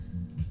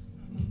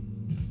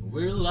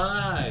We're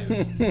live!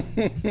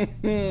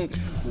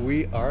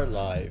 We are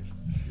live.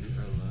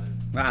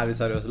 Men vi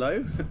seriøst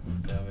live?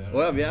 Ja,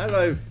 Åja, vi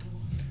live.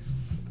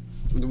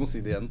 Du må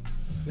si det igjen.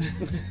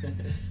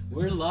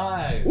 We're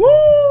live!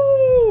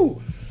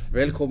 Woo!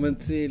 Velkommen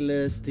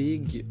til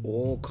Stig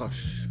og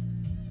Kash.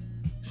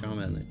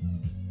 Skjønner jeg mener.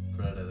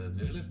 For det det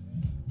heter, eller?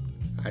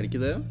 Det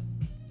ikke det?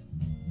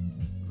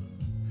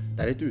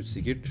 Det litt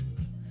usikkert.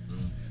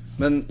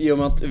 Men i og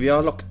med at vi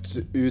har lagt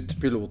ut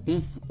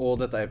piloten, og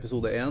dette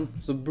episode 1,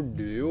 så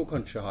burde vi jo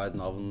kanskje ha et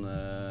navn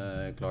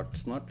klart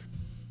snart.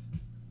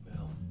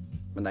 Ja.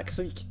 Men det ikke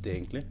så viktig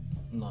egentlig.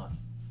 Nei,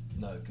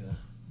 det jo ikke det.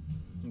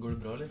 Går det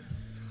bra, eller?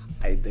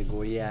 Nei, det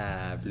går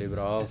jævlig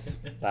bra, altså.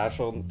 Det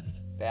sånn,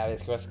 jeg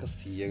vet ikke hva jeg skal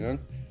si engang.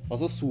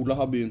 Altså, sola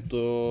har begynt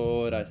å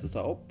reise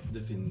seg opp.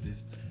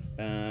 Definitivt.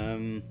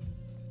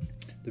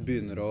 Det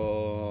begynner å...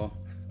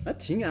 Nei,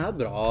 ting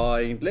bra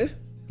egentlig.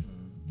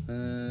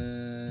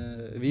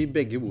 Vi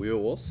begge bor jo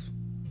i Ås.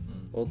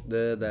 Og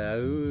det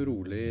jo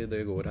rolig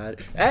det går her.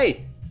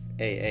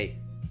 Hei!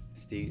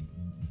 Stig.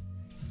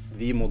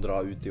 Vi må dra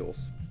ut i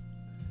Ås.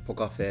 På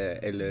kafé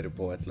eller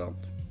på et eller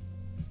annet.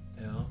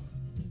 Ja,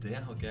 det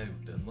har ikke jeg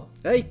gjort ennå.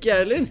 Ja, ikke jeg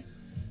heller.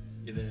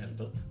 I det hele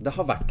tatt. Det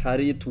har vært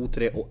her i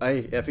 2-3 år.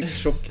 Jeg fikk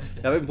sjokk.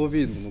 Jeg var på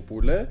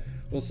Vinmonopolet,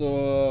 og så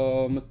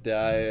møtte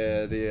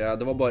jeg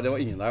det var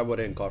ingen der,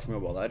 bare en kar som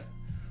jobbet der.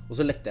 Og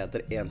så lette jeg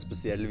etter en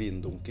spesiell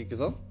vindunk,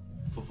 ikke sant?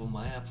 For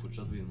meg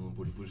fortsatt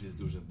Vinmonopolet på Ski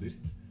Storsenter.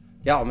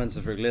 Ja, men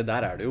selvfølgelig,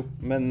 der det jo.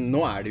 Men nå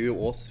det jo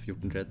i Ås,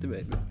 1430,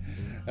 baby.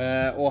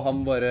 Og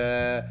han bare...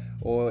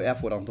 Og jeg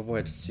får han til å få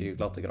helt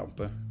syk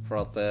latterkrampe. For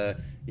at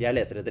jeg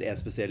leter etter en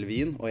spesiell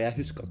vin, og jeg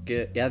husket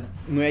ikke...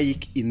 Når jeg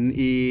gikk inn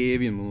i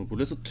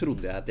Vinmonopolet, så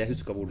trodde jeg at jeg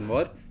husket hvor den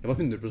var. Jeg var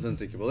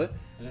 100% sikker på det.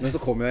 Men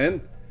så kom jeg inn,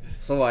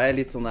 så var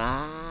jeg litt sånn...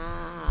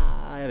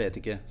 Jeg vet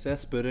ikke. Så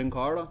jeg spør en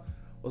kar da.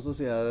 Og så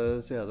sier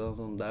jeg det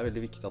sånn, det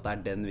veldig viktig at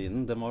det den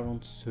vinen. Den var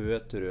sånn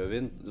søt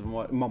rødvin.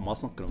 Mamma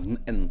snakker om den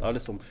enda,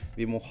 liksom.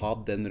 Vi må ha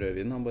den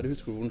rødvinen. Han bare,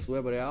 husker du hvor den sto?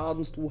 Jeg bare, ja,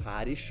 den sto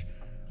her ish.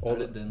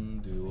 Og det den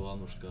du og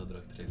Norska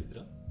drakk 3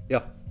 liter av? Ja,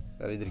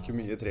 vi drikker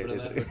mye 3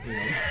 liter.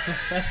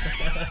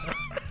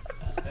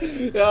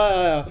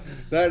 Ja.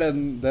 Det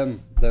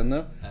den,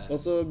 ja.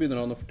 Og så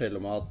begynner han å fortelle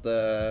meg at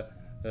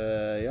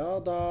ja,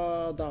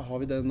 da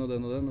har vi den og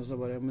den og den. Og så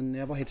bare, men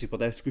jeg var helt sikker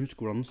på at jeg skulle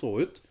huske hvordan den så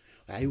ut.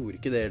 Og jeg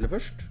gjorde ikke det heller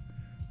først.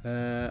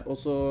 Og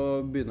så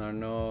begynner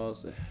han å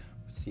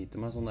si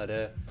til meg sånn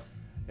der,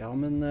 ja,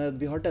 men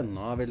vi har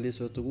denne veldig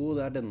søt og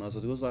god, det denne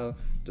søt og god, så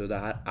du, det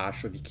her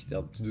så viktig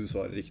at du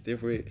svarer riktig,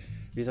 fordi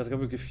hvis jeg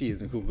skal bruke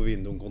 400 kroner på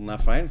vindunken og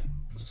den feil,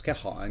 så skal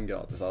jeg ha en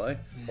gratis av deg.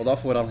 Og da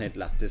får han helt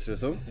lættis,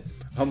 liksom.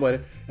 Han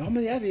bare, ja,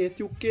 men jeg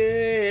vet jo ikke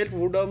helt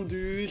hvordan du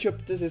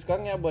kjøpte sist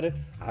gang. Jeg bare,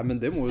 nei, men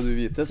det må jo du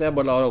vite, så jeg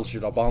bare lar all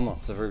skylda på han da,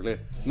 selvfølgelig.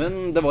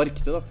 Men det var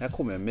riktig da, jeg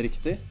kom hjem med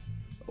riktig.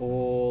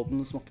 Og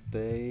den smakte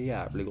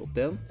jævlig godt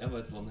igjen. Jeg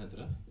vet hva den heter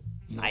det.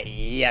 Nei,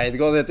 jeg vet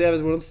ikke hva den heter. Jeg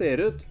vet hvordan den ser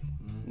ut.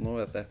 Nå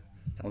vet jeg.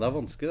 Ja, men det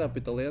vanskelig, det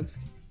på italiensk.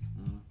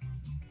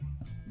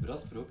 Bra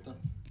språk da.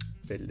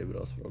 Veldig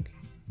bra språk.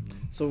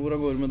 Så hvordan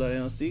går det med deg,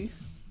 Stig?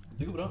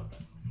 Det går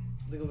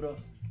bra.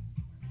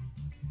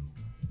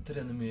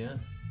 Trener mye.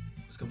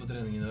 Skal på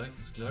trening i dag,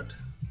 så klart.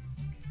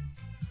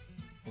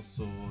 Og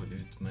så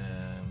ut med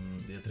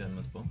de jeg trener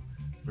med etterpå.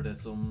 For det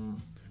som...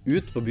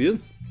 Ut på byen?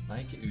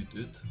 Nei,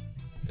 ikke ut.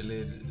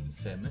 Eller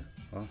semi.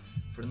 Ja.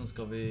 For nå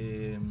skal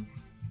vi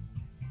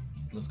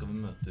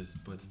møtes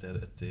på et sted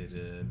etter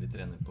vi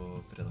trener på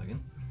fredagen.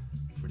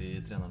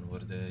 Fordi treneren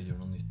vår gjør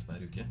noe nytt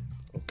hver uke.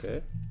 Ok.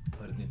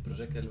 Har et nytt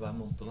prosjekt, eller hver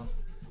måned da.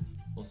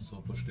 Og så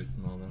på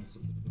slutten av den,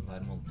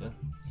 hver måned,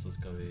 så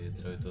skal vi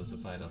dra ut og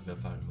feire at vi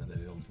ferdig med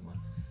det vi holder på med.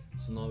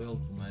 Så nå har vi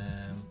holdt på med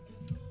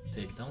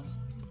takedowns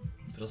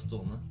fra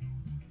stående,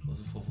 og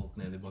så få folk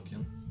ned i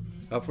bakken.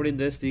 Ja, fordi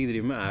det Stig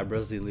driver med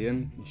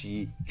Brazilian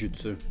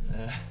Jiu-Jitsu.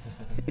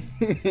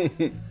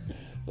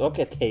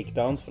 Ok,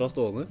 takedowns fra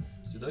stående.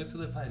 Så i dag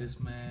skal det feires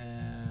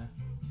med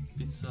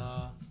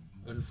pizza,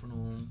 øl for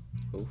noen.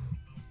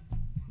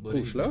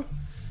 Koselig.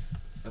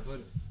 Ja, for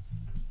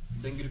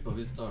den gruppa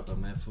vi startet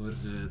med for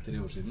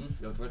 3 år siden,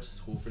 vi har ikke vært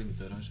så flinke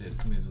til å arrangere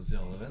så mye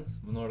sosiale events,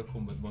 men nå har det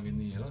kommet mange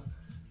nye da.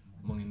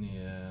 Mange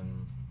nye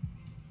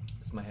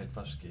som helt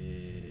ferske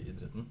i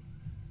idretten.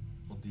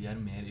 Og de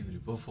mer ivrige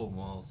på å få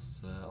med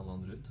oss alle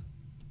andre ut.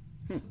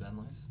 Så det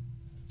nice.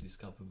 De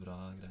skaper bra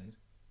greier.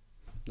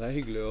 Det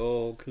hyggelig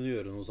å kunne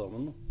gjøre noe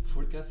sammen da.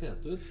 Folk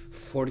fete ut.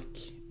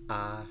 Folk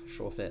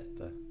så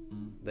fete.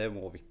 Det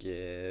må vi ikke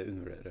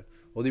undervurdere.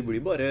 Og de blir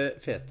bare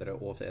fetere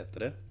og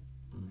fetere.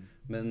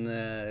 Men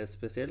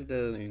spesielt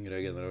den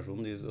yngre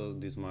generasjonen,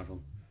 de som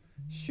sånn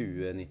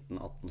 20,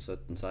 19, 18,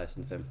 17,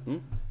 16,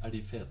 15.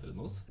 De fetere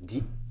enn oss?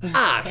 De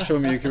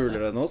så mye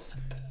kulere enn oss.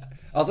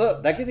 Altså,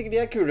 det ikke sikkert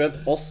de kulere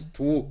enn oss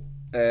to,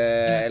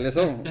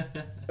 liksom.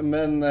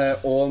 Men,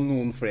 og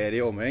noen flere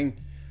i omheng.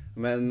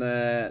 Men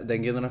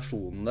den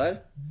generasjonen der,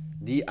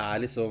 de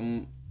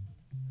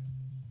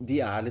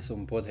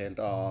liksom på et helt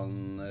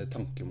annen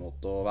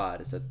tankemåte å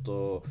være sett.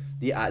 Og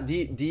de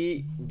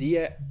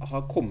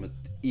har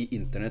kommet i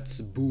internetts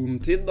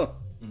boomtid da.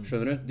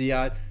 Skjønner du?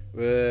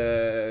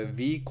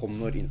 Vi kom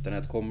når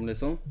internett kom,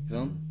 liksom, ikke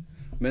sant?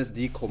 Mens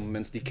de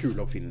kule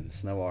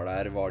oppfinnelsene var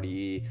der, var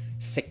de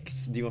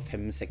var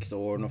 5-6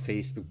 år når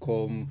Facebook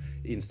kom,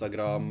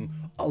 Instagram,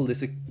 alle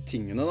disse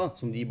tingene da,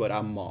 som de bare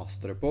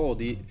mastere på, og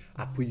de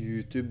på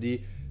YouTube, de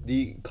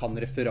kan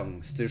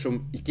referanser som,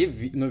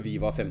 ikke når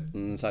vi var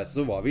 15-16,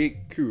 så var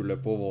vi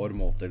kule på vår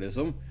måte,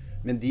 liksom,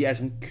 men de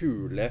sånn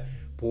kule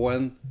på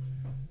en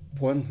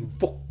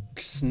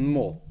voksen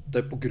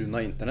måte på grunn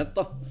av internett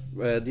da.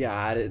 De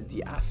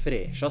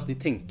freshe, de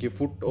tenker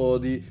fort,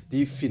 og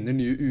de finner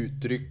nye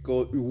uttrykk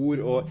og ord,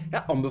 og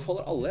jeg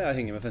anbefaler alle jeg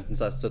henger med 15,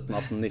 16, 17,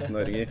 18,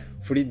 19-åringer,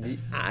 fordi de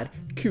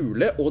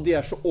kule, og de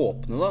så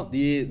åpne da.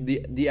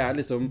 De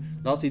liksom,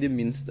 la oss si de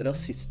minst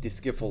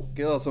rasistiske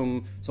folket da,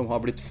 som har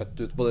blitt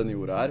født ut på denne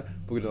jorda her,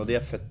 på grunn av at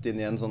de født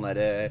inn i en sånn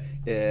der,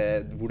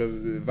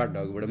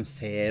 hverdag hvor de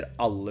ser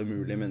alle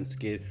mulige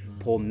mennesker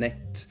på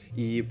nett,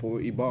 i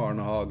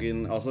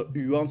barnehagen, altså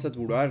uansett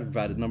hvor du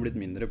verden har blitt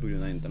mindre på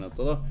grunn av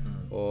internettet da,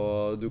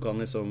 og du kan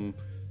liksom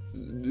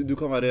du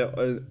kan være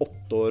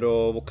 8 år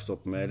og vokse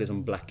opp med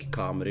liksom Black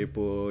Camry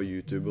på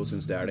YouTube og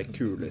synes det det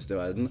kuleste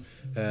i verden,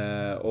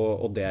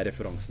 og det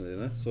referansene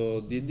dine, så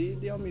de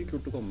har mye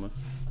kult å komme med.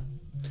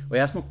 Og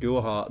jeg snakker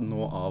jo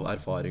nå av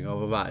erfaring av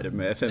å være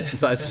med 15,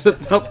 16,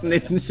 17, 18,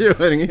 19,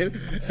 20-åringer.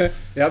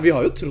 Ja, vi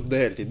har jo trodd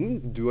det hele tiden.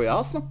 Du og jeg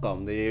har snakket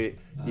om det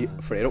i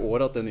flere år,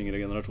 at den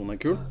yngre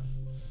generasjonen kul.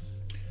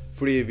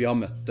 Fordi vi har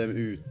møtt dem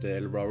ute,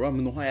 eller bla bla.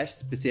 Men nå har jeg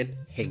spesielt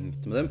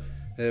hengt med dem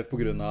på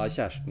grunn av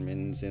kjæresten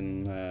min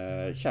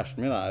Kjæresten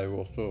min jo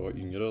også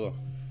yngre da.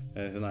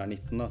 Hun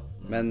 19 da.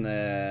 Men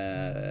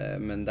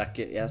det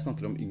ikke, jeg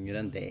snakker om yngre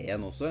enn det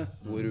igjen også,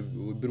 hvor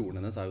broren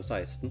hennes jo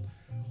 16.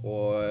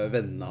 Og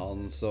vennene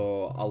hans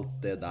og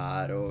alt det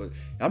der, og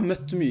jeg har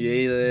møtt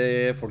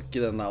mye folk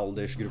i denne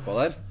aldersgruppa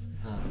der.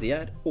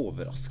 De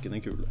overraskende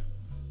kule.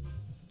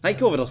 Nei,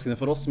 ikke overraskende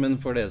for oss, men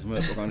for dere som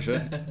hører på kanskje.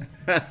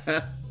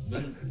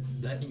 Men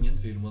det ingen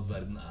tvil om at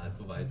verden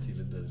på vei til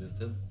et bedre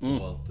sted,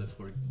 og at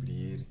folk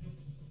blir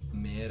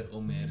mer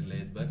og mer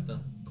laid back da.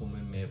 Får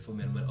mer og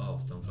mer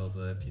avstand fra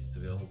det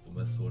pisset vi har holdt på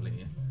med så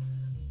lenge.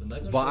 Men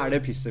kanskje... Hva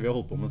det pisset vi har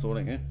holdt på med så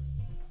lenge?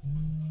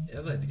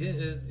 Jeg vet ikke,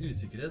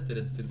 usikkerhet,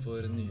 redsel for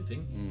nye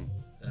ting,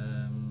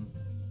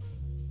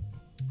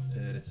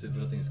 redsel for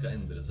at ting skal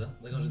endre seg.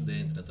 Det kanskje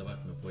det internett har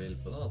vært med på å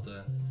hjelpe da, at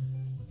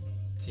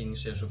ting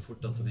skjer så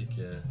fort at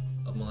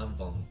at man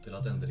vant til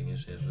at endringer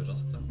skjer så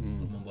raskt da.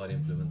 At man bare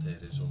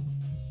implementerer sånn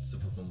så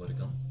fort man bare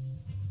kan.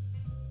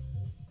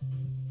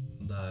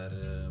 Det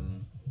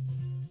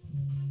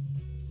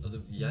altså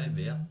jeg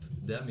vet,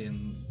 det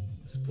min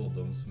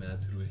spådom som jeg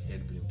tror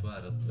helt blind på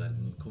at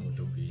verden kommer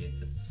til å bli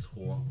et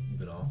så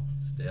bra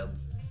sted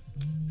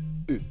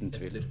uten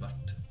tvil etter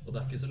hvert, og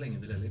det ikke så lenge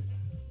til heller.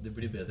 Det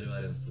blir bedre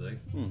hver eneste dag.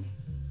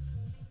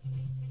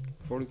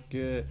 Folk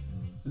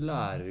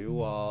lærer jo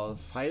av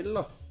feil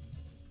da,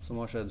 som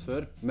har skjedd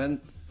før, men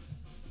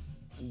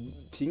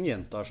ting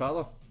gjentar seg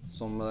da,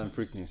 som med den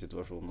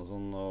flyktningsituasjonen og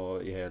sånn, og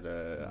i hele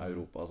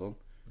Europa og sånn,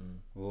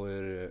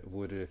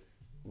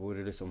 hvor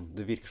liksom,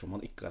 det virker som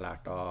man ikke har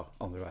lært av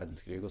andre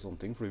verdenskrig og sånne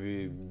ting, fordi vi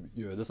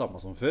gjør det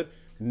samme som før.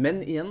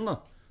 Men igjen da,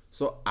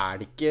 så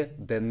det ikke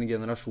den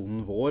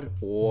generasjonen vår,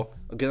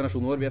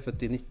 vi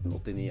født i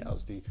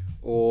 1989,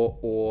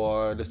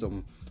 og liksom,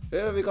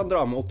 vi kan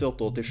dra med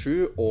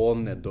 88-87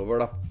 og nedover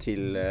da,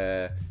 til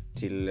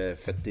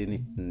født i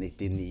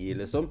 1999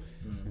 liksom.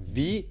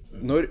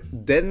 Når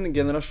den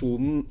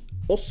generasjonen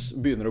oss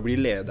begynner å bli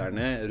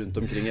lederne rundt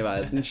omkring i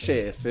verden,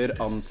 sjefer,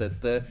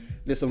 ansette,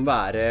 liksom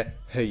være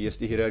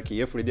høyest i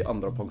hierarkiet fordi de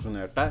andre har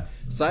pensjonert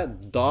seg,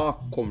 da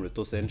kommer du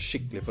til å se en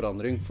skikkelig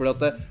forandring. Fordi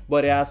at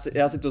bare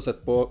jeg har sittet og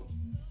sett på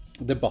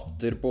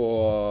debatter på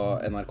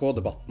NRK,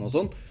 debatten og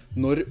sånn,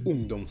 når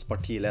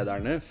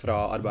ungdomspartilederne fra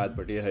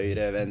Arbeiderpartiet,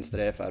 Høyre,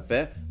 Venstre, FrP,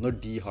 når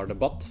de har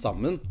debatt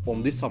sammen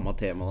om de samme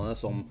temaene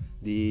som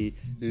de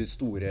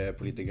store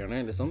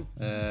politikerne, liksom,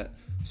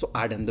 så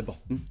den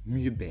debatten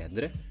mye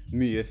bedre,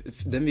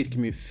 den virker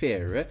mye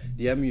fairere,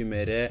 de mye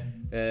mer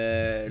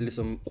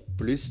liksom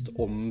opplyst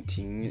om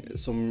ting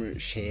som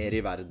skjer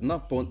i verden da,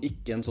 på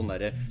ikke en sånn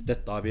der,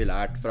 dette har vi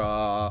lært fra,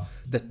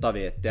 dette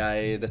vet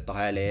jeg, dette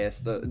har jeg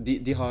lest,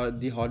 de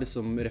har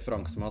liksom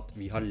referanse med at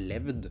vi har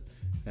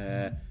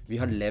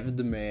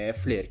levd med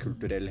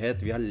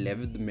flerkulturellhet, vi har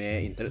levd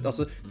med internett,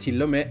 altså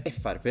til og med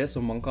FrP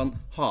som man kan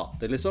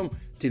hate liksom,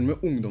 til og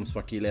med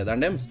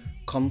ungdomspartilederen deres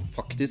kan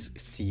faktisk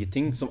si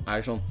ting som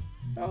sånn,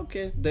 ja ok,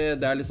 det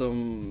ikke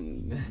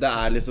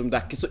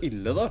så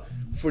ille da,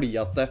 fordi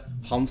at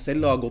han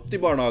selv har gått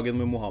i barnehagen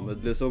med Mohammed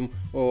liksom,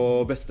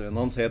 og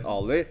bestevennen hans het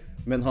Ali,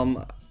 men han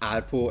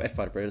på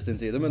FrP sin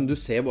side, men du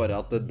ser bare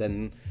at den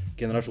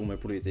generasjonen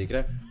med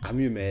politikere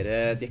mye mer,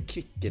 de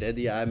kvikkere,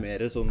 de mer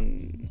sånn,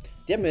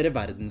 de mer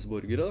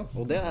verdensborgere da,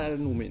 og det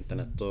noe med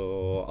internett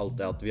og alt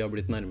det, at vi har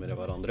blitt nærmere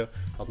hverandre,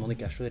 at man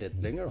ikke så redd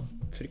lenger da,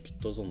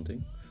 frykt og sånne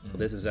ting, og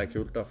det synes jeg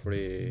kult da,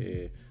 fordi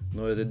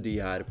når de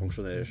her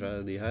pensjonerer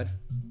seg, de her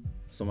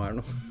som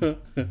nå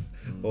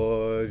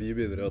og vi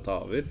begynner å ta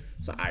over,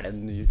 så det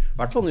i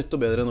hvert fall nytt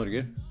og bedre enn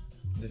Norge.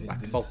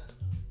 Definitivt.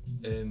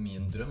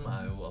 Min drøm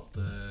jo at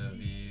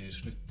vi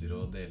slutter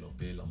å dele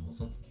opp i land og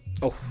sånn.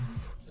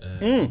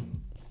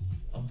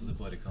 At det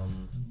bare kan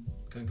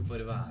ikke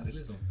bare være,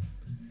 liksom.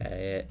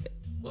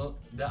 Og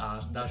det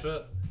så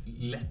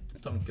lett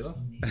tanke, da.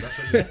 Det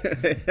så lett.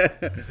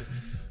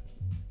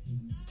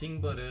 Ting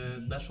bare,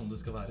 det sånn det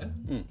skal være.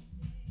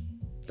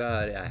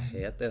 Der jeg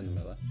helt enig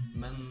med deg.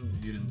 Men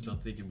grunnen til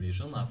at det ikke blir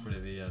sånn fordi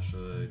vi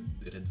så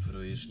redd for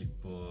å gi slipp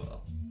på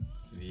at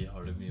vi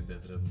har det mye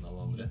bedre enn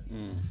alle andre.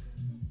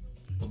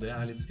 Og det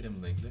litt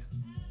skremmende egentlig,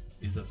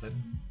 i seg selv.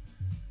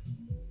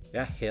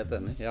 Jeg helt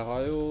enig. Jeg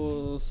har jo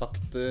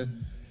sagt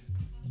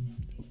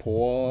på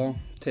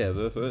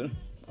TV før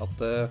at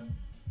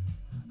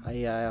nei,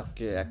 jeg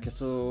ikke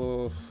så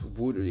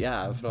jeg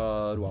jo fra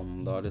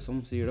Rwanda,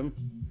 liksom, sier de.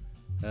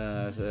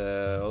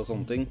 Og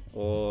sånne ting.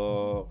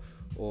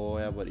 Og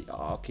jeg bare,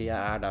 ja, ok,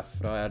 jeg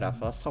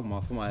derfra, samme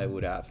for meg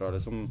hvor jeg fra,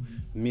 liksom.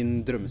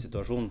 Min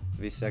drømmesituasjon,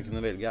 hvis jeg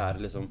kunne velge,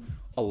 liksom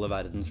alle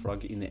verdens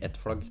flagg inn i ett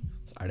flagg,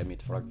 så det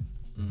mitt flagg.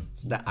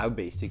 Så det jo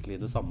basically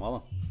det samme,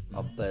 da.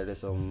 At det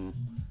liksom,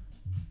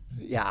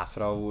 jeg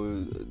fra hvor,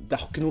 det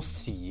har ikke noe å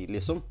si,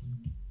 liksom.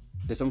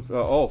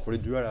 Fordi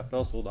du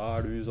derfra, så da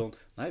du sånn.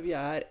 Nei,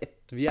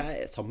 vi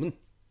sammen.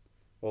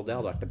 Og det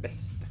hadde vært det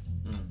beste.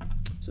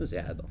 Synes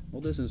jeg da,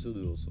 og det synes jo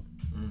du også.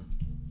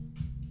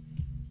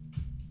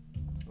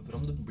 For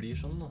om det blir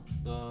sånn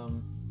da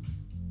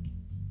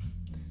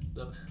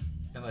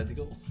jeg vet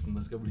ikke hvordan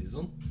det skal bli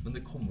sånn, men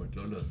det kommer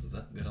til å løse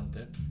seg,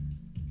 garantert.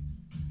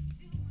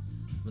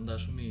 Men det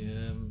så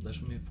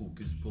mye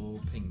fokus på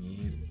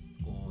penger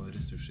og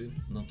ressurser,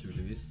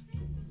 naturligvis,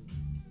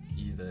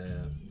 i det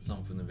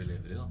samfunnet vi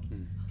lever i da.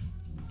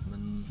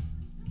 Men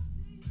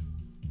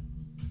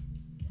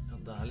ja,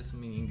 det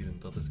liksom ingen grunn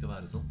til at det skal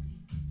være sånn.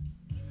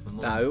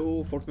 Det jo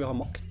folk vil ha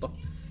makt da.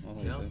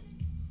 Ja.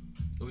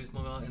 Og hvis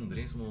man vil ha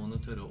endring, så må man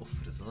jo tørre å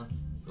offre seg da,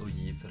 og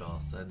gi fra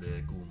seg det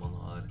gode man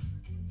har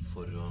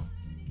for å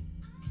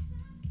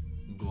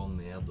gå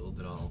ned og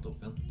dra alt opp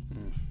igjen.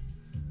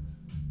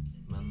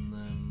 Men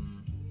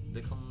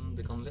det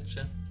kan lett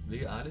skje.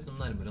 Vi liksom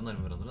nærmere og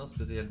nærmere hverandre da,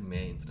 spesielt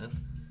med internett.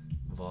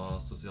 Hva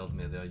sosialt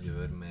media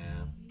gjør med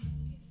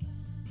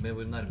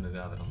hvor nærme vi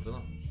hverandre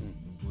da.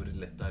 Hvor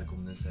lett det å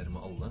kommunisere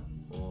med alle.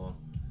 Og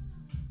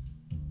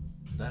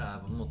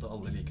der på en måte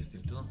alle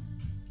likestilte da.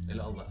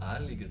 Eller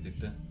alle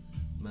likestilte.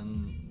 Men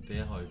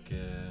det har jo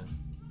ikke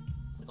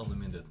alle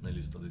myndighetene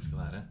lyst til at de skal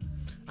være.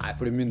 Nei,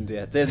 fordi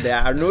myndigheter, det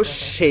noe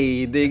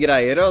shady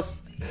greier, ass.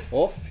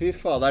 Fy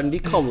faderen, de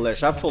kaller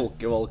seg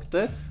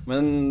folkevalgte,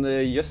 men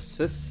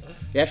jøsses.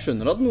 Jeg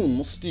skjønner at noen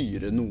må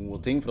styre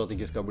noe ting for at det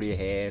ikke skal bli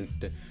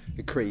helt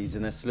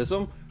craziness,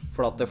 liksom.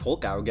 For at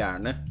folk jo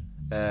gærne.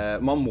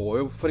 Man må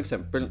jo, for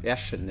eksempel, jeg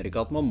skjønner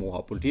ikke at man må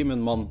ha politi,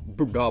 men man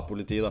burde ha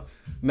politi da.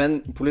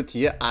 Men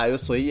politiet jo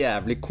så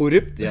jævlig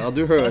korrupt. Ja,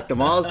 du hørte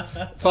meg, ass.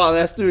 Faen,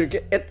 jeg stoler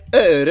ikke et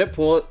øre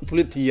på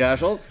politiet her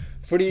sånn.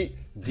 Fordi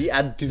de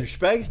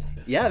douchebags.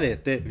 Jeg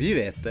vet det, vi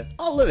vet det,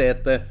 alle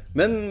vet det.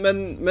 Men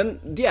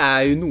de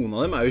jo, noen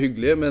av dem jo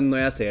hyggelige, men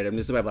når jeg ser dem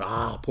liksom, jeg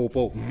bare,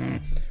 på.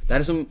 Det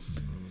liksom,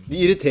 de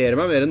irriterer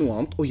meg mer enn noe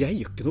annet. Og jeg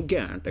gjør ikke noe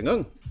gærent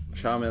engang,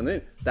 så jeg mener.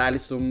 Det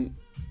liksom,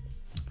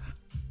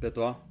 vet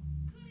du hva?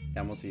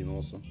 Jeg må si noe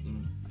også.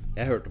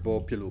 Jeg hørte på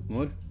piloten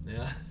vår.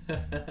 Ja.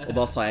 Og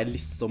da sa jeg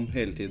liksom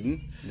hele tiden.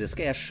 Det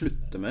skal jeg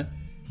slutte med.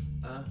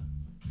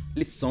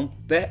 Liksom.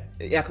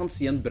 Jeg kan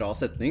si en bra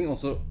setning, og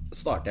så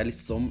starter jeg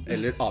liksom,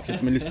 eller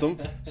avslutter med liksom.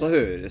 Så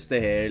høres det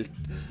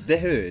det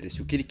høres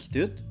jo ikke riktig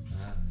ut.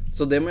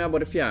 Så det må jeg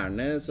bare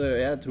fjerne. Så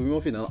jeg tror vi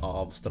må finne en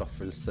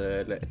avstraffelse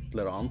eller et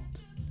eller annet.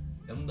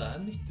 Ja, men det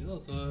nyttig da,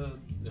 så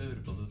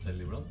høre på seg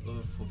selv iblant,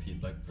 og få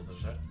feedback på seg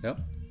selv. Ja.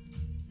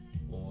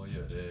 Og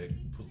gjøre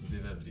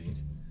positive endringer.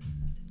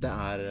 Det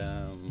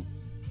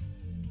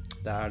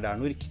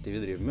noe riktig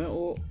vi driver med.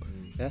 Og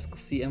jeg skal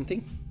si en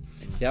ting.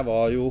 Jeg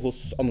var jo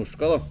hos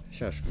Anushka da,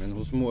 kjæresten min,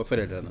 hos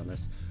foreldrene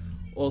hennes.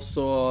 Og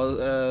så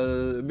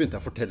begynte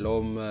jeg å fortelle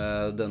om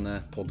denne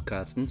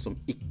podcasten, som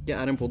ikke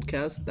en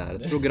podcast, det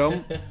et program.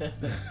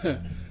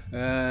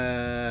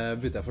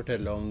 Begynte jeg å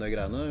fortelle om det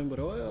greiene. Hun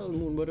bare, ja,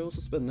 moren bare,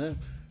 så spennende.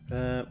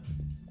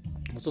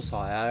 Og så sa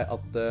jeg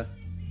at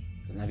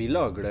nei, vi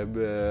lager det.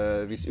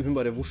 Hun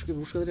bare, hvor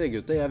skal dere legge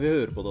ut det? Jeg vil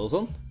høre på det og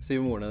sånn,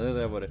 sier moren hennes.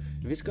 Jeg bare,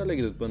 vi skal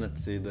legge det ut på en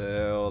nettside,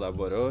 og det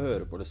bare å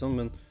høre på liksom.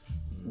 Men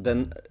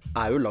den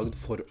jo lagd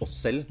for oss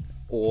selv,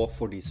 og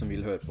for de som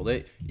vil høre på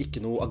det.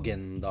 Ikke noe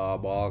agenda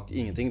bak,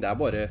 ingenting. Det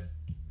bare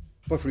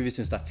fordi vi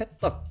synes det fett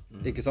da,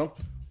 ikke sant?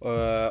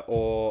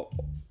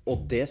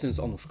 Og det synes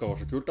Anushka var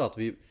så kult da, at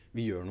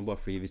vi gjør noe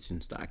bare fordi vi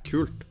synes det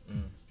kult.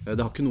 Det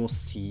har ikke noe å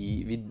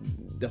si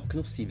det har ikke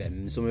noe å si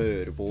hvem som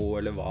hører på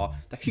eller hva.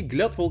 Det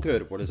hyggelig at folk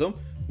hører på liksom,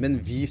 men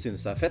vi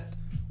synes det fett.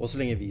 Og så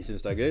lenge vi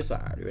synes det gøy,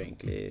 så det jo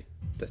egentlig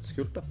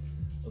dødskult da.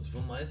 Altså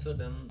for meg så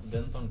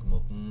den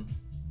tankemåten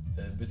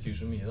betyr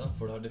så mye da,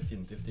 for det har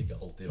definitivt ikke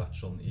alltid vært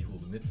sånn i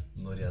hodet mitt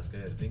når jeg skal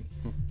gjøre ting.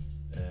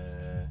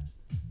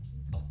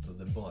 At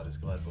det bare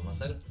skal være for meg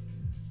selv.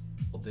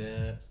 Og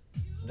det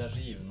så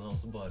givende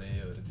også bare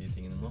gjøre de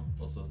tingene nå,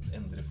 og så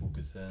endre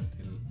fokuset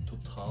til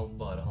totalt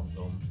bare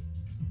handle om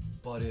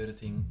bare gjøre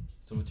ting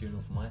som betyr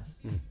noe for meg.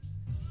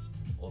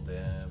 Og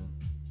det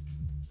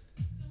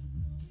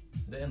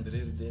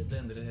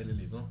endrer hele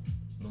livet da.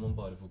 Når man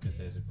bare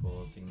fokuserer på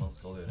ting man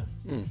skal gjøre,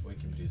 og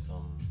ikke bry seg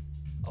om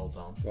alt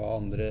annet. Hva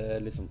andre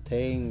liksom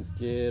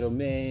tenker og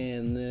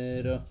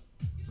mener og...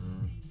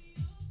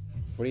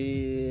 Fordi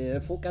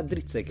folk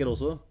drittsekker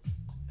også.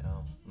 Ja,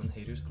 men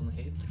haters gonna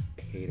hate.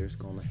 Haters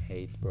gonna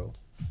hate, bro.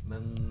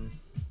 Men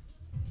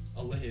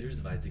alle haters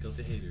vet ikke at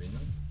de hater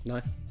ingen.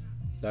 Nei,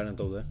 det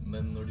nettopp det.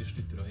 Men når de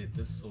slutter å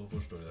hate, så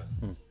forstår de det.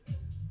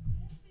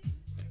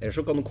 Ellers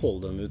så kan du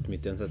calle dem ut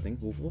midt i en setning.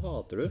 Hvorfor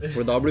hater du?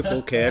 For da blir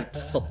folk helt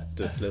satt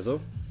ut, liksom.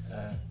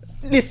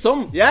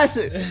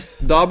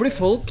 Da blir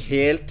folk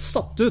helt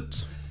satt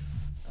ut.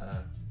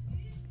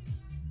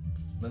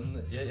 Men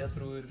jeg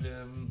tror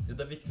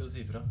det viktig å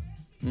si fra.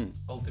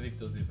 Alltid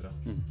viktig å si fra.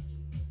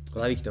 Og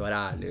det viktig å være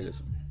ærlig,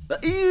 liksom.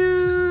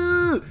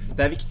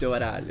 Det viktig å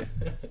være ærlig.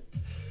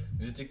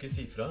 Hvis du ikke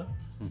sier fra,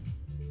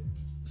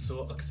 så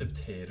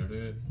aksepterer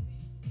du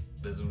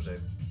det som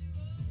skjer.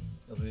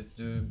 Altså hvis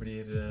du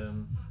blir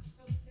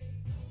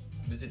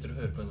du sitter og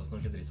hører på en og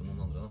snakker dritt om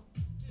noen andre da,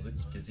 og du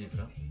ikke sier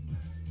fra,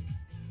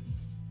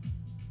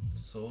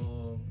 så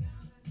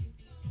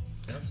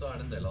ja, så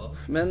det en del av det.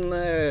 Men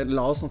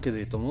la oss snakke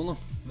dritt om noen da.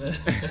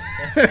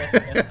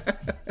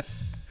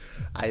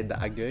 Nei, det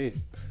gøy.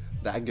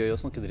 Det gøy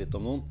å snakke dritt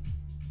om noen.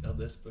 Ja,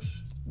 det spørs.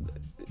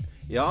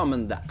 Ja, men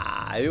det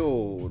jo...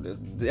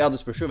 Ja, det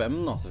spørs jo hvem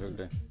da,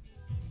 selvfølgelig.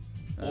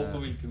 Og på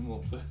hvilken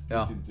måte.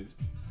 Ja.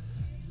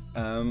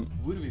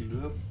 Hvor vil du?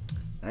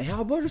 Nei, jeg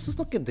har bare lyst til å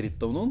snakke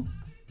dritt om noen.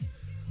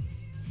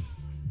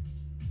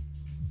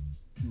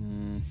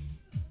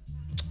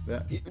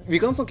 Vi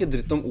kan snakke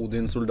dritt om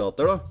Odins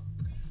soldater da.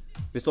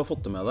 Hvis du har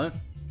fått det med deg.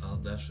 Ja,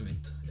 det så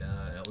vidt.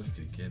 Jeg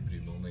orker ikke bry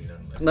meg om de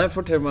greiene der. Nei,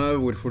 fortell meg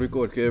hvorfor du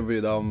ikke orker bry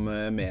deg om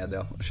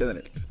media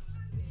generelt.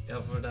 Ja,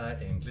 for det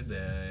egentlig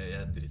det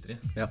jeg driter i.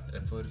 Ja.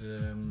 For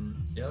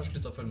jeg har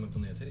sluttet å følge med på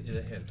nyheter i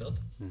det hele tatt.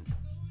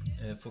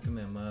 Jeg får ikke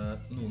med meg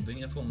noen ting.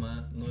 Jeg får med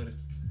når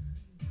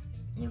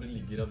det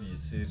ligger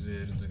aviser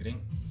rundt omkring,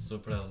 så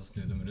pleier jeg å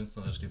snu dem rundt,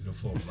 sånn at jeg slipper å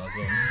få med meg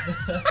sånn.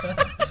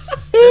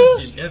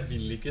 Jeg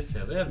vil ikke se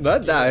det. Nei,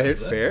 det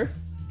helt fair.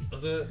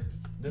 Altså,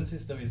 den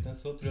siste avisen jeg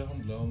så tror jeg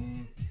handlet om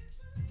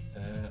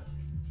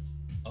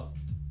at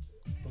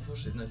på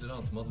forsiden eller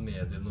annet om at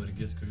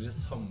Medie-Norge skulle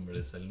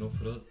samles eller noe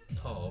for å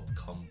ta opp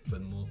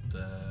kampen mot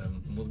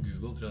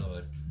Google, tror jeg det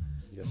var.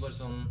 Yes. Bare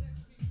sånn,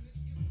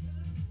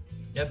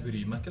 jeg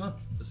bryr meg ikke da,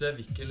 så jeg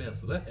vil ikke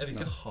lese det. Jeg vil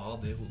ikke ha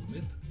det i hodet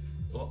mitt.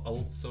 Og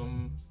alt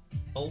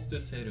du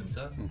ser rundt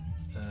deg,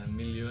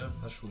 miljø,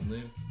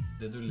 personer,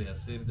 det du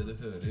leser, det du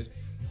hører,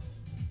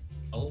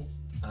 alt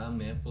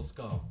med på å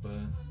skape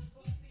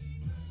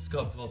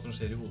hva som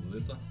skjer i hodet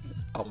ditt da.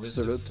 Og hvis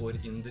du får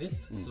inn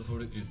dritt, så får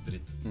du ut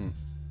dritt.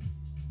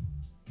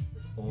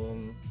 Og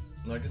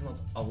nå det ikke sånn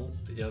at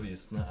alt i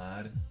avisene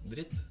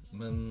dritt,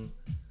 men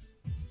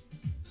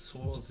så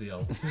å si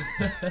alt.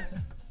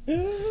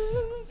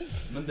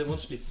 Men det man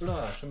slipper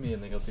da så mye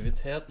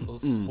negativitet og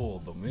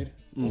spådommer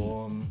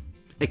og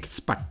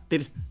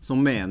eksperter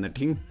som mener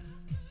ting.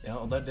 Ja,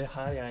 og det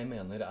her jeg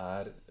mener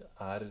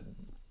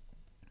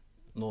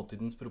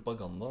nåtidens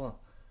propaganda da.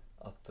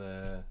 At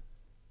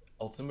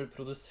alt som blir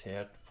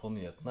produsert på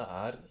nyhetene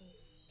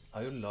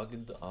jo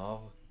lagd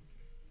av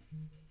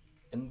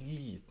en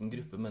liten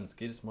gruppe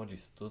mennesker som har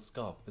lyst til å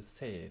skape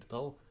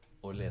seertall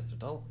og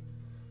lesertall.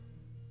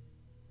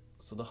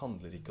 Så det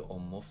handler ikke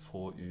om å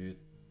få ut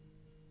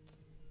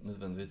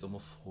nødvendigvis om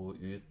å få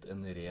ut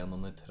en ren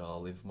og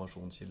nøytral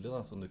informasjonskilde da,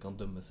 som du kan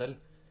dømme selv,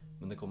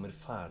 men det kommer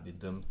ferdig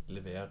dømt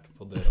levert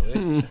på døra di,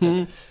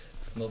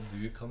 sånn at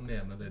du kan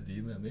mene det de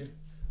mener.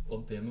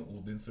 Og det med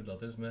Odins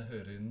soldater, som jeg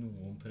hører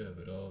noen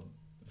prøver å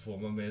få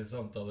meg med i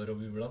samtaler om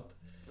iblant,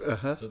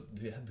 så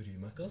jeg bryr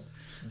meg ikke, ass.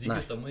 De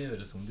gutta må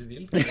gjøre som de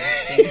vil.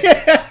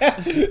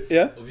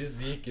 Og hvis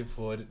de ikke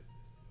får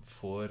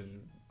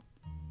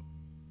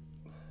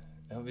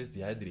ja, hvis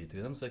jeg driter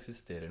i dem, så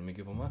eksisterer de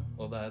ikke for meg.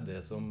 Og det det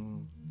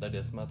som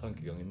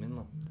tankegangen min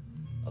da.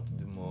 At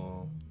du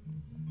må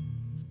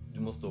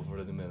stå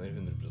for det du mener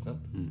 100%.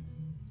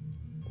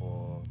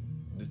 Og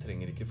du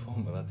trenger ikke få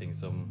med deg ting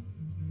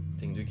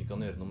du ikke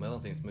kan gjøre noe med da,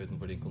 ting som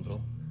utenfor din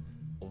kontroll.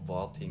 Og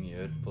hva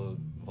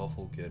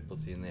folk gjør på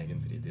sin egen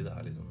fritid,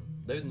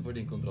 det utenfor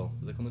din kontroll,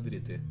 så det kan du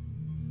drite i,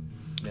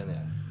 mener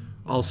jeg.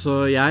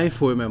 Altså, jeg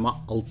får jo med meg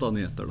alt av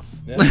nyheter da.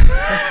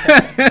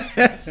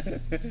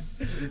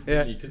 Du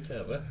liker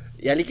TV?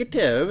 Jeg liker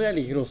TV, men jeg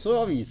liker også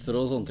aviser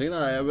og sånne ting.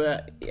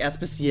 Jeg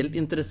spesielt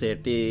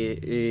interessert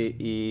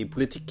i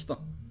politikk da.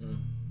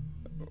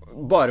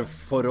 Bare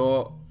for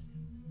å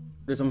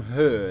liksom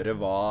høre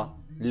hva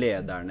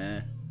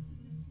lederne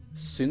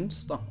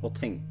syns da, og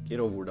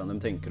tenker, og hvordan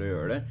de tenker å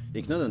gjøre det.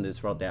 Ikke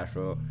nødvendigvis for at jeg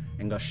så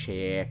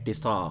engasjert i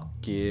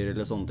saker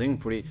eller sånne ting,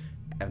 fordi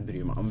jeg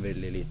bryr meg om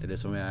veldig lite,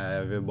 liksom.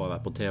 Jeg vil bare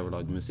være på TV og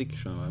lage musikk,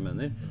 skjønner du hva jeg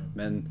mener?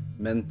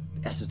 Men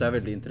jeg synes det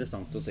veldig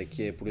interessant å se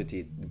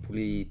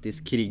politisk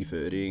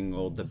krigføring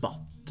og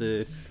debatter,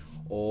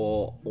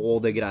 og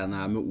det greiene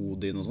her med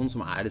Odin og sånn,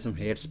 som liksom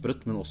helt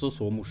sprøtt, men også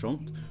så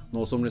morsomt.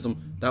 Nå som liksom,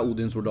 det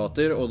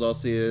Odin-soldater, og da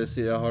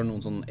har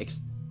noen sånn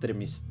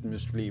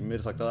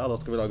ekstremist-muslimer sagt at da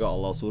skal vi lage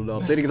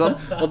Allah-soldater, ikke sant?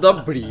 Og da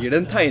blir det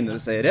en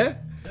tegneserie,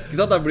 ikke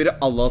sant? Da blir det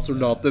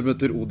Allah-soldater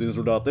møter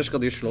Odin-soldater, skal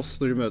de slåss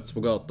når de møtes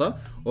på gata,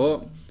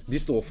 og de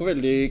står for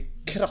veldig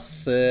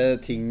krasse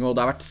ting, og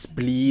det har vært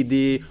splid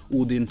i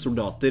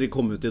Odin-soldater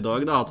kom ut i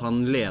dag, da, at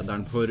han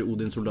lederen for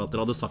Odin-soldater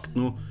hadde sagt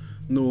noe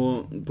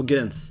på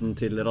grensen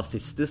til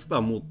rasistisk da,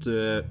 mot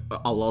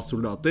Allahs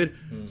soldater.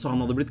 Så han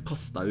hadde blitt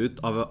kastet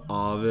ut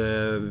av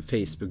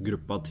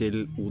Facebook-gruppa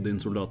til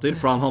Odin-soldater,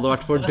 for han hadde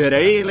vært for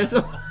drøy,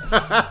 liksom.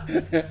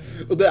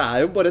 Og det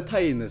jo bare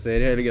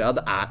tegneserie hele greia.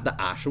 Det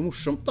så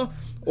morsomt, da.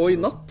 Og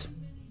i natt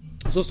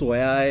så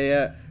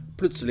jeg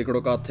plutselig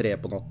klokka 3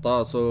 på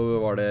natta, så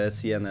var det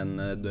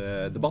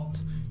CNN-debatt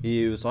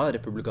i USA,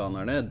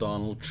 republikanerne,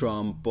 Donald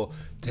Trump og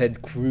Ted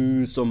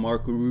Cruz og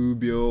Marco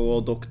Rubio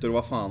og doktor,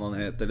 hva faen han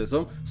heter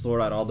liksom,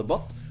 står der og har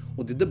debatt.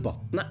 Og de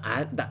debattene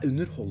det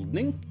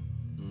underholdning,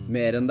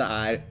 mer enn det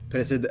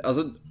president.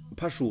 Altså,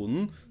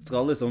 personen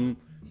skal liksom,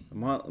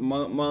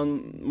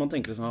 man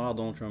tenker liksom,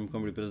 Donald Trump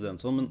kan bli president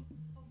sånn, men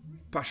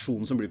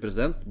personen som blir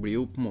president, blir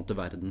jo på en måte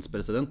verdens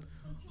president.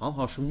 Han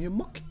har så mye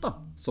makt da,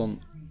 sånn.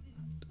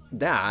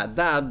 Det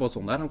bare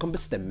sånn der. Han kan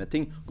bestemme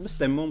ting. Han kan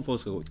bestemme om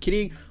folk skal gå i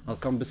krig. Han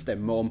kan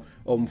bestemme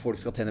om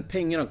folk skal tjene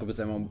penger. Han kan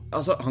bestemme om...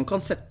 Altså, han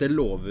kan sette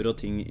lover og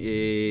ting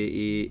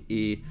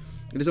i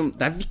liksom,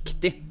 det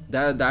viktig.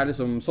 Det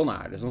liksom, sånn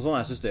det. Sånn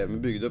systemet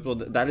bygd opp.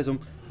 Og det liksom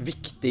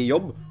viktig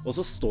jobb. Og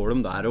så står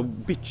de der og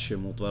bitcher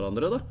mot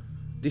hverandre, da.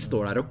 De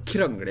står der og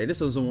krangler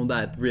liksom, som om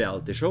det et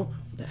reality show.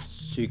 Det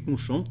sykt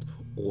morsomt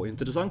og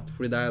interessant,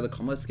 fordi det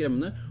kan være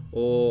skremmende,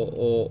 og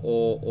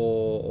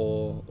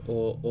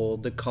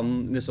det kan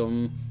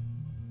liksom,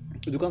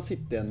 du kan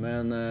sitte igjen med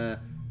en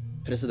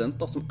president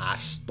da, som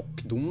stokk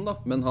dum da,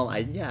 men han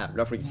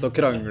jævla flink til å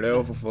krangle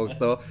og få folk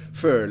til å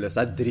føle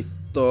seg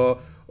dritt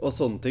og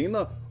sånne ting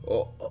da,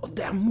 og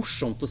det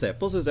morsomt å se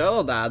på, synes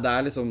jeg da, det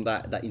liksom,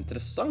 det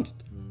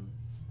interessant.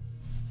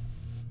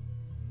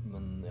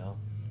 Men ja,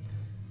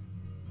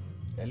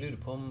 jeg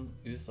lurer på om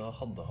USA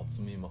hadde hatt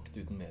så mye makt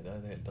uten media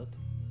i det hele tatt.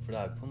 For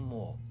det på en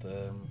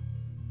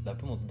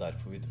måte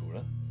derfor vi tror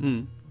det.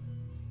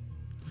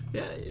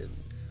 Ja,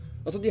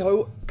 altså, de har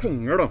jo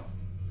penger, da.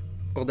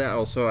 Og det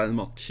også en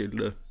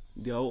maktkilde.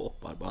 De har jo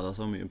opparbeidet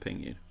så mye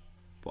penger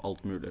på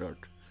alt mulig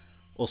rart.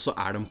 Og så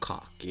de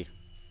kaki,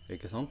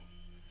 ikke sant?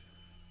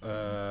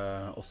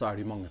 Og så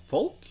de mange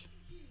folk,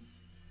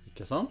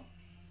 ikke sant?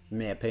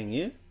 Med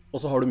penger.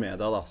 Og så har du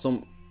media, da,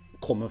 som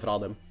kommer fra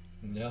dem.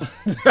 Ja.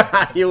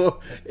 Det jo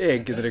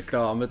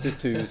egenreklame til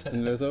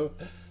 1000, liksom.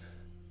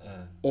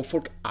 Og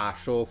folk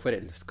så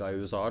forelsket i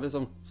USA,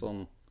 liksom.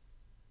 Sånn,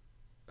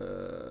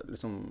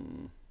 liksom...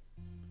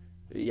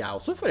 Jeg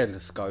også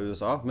forelsket i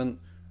USA,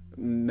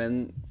 men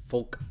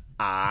folk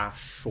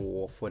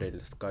så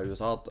forelsket i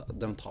USA at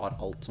de tar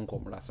alt som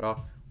kommer derfra,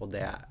 og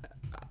det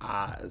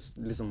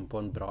liksom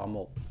på en bra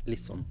måte.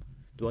 Liksom,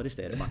 du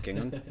arresterer meg ikke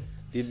engang.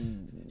 Jeg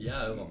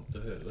jo vant til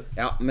å høre det.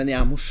 Ja, men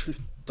jeg må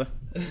slutte.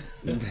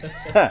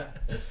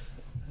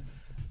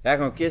 Jeg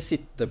kan ikke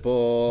sitte på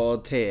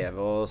TV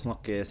og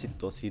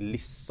sitte og si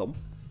liksom.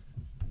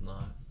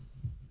 Nei.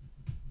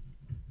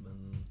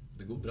 Men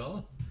det går bra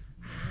da.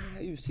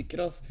 Jeg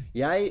usikker, altså.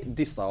 Jeg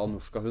dissa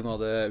Anushka, hun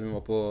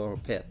var på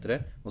P3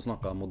 og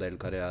snakket om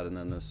modellkarrieren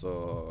hennes,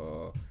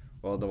 og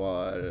det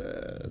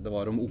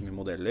var om unge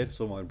modeller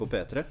som var på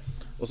P3.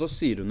 Og så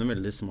sier hun en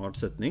veldig smart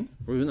setning,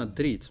 for hun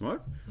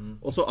dritsmart,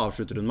 og så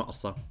avslutter hun med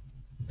Assa.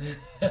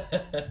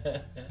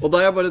 Og da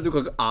jeg bare, du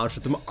kan ikke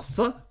avslutte med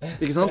Assa,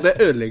 ikke sant?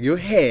 Det ødelegger jo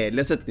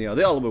hele setningen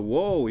di. Alle bare,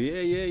 wow,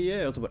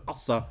 yeah. Og så bare,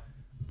 Assa.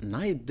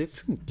 Nei, det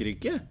funker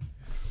ikke.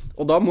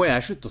 Og da må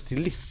jeg slutte å si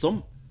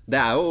liksom.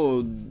 Det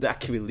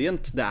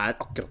equivalent. Det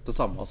akkurat det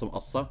samme som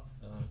Assa.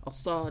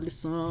 Assa,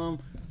 liksom.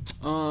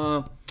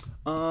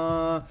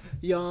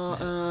 Ja,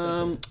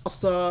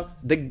 Assa.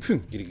 Det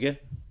funker ikke.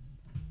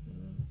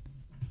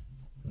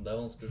 Det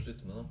vanskelig å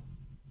slutte med da.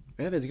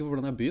 Jeg vet ikke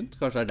hvordan jeg har begynt.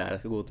 Kanskje det der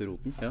jeg skal gå til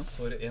roten, ja.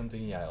 For en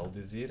ting jeg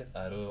alltid sier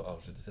å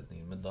avslutte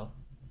setningen med da.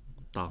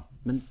 Da,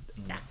 men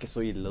det ikke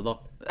så ille da.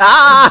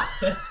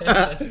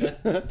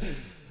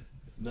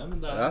 Nei,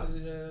 men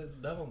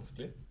det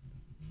vanskelig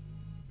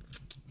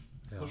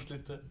å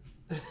slutte.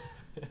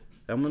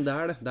 Ja, men det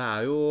det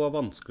jo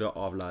vanskelig å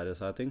avlære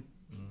seg ting.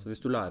 Så hvis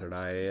du lærer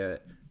deg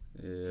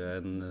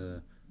en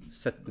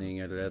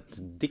setning eller et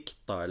dikt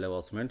da, eller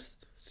hva som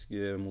helst,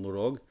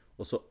 monolog,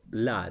 og så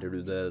lærer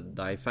du det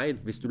deg feil.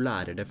 Hvis du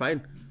lærer det feil,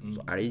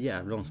 så det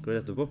jævlig vanskelig å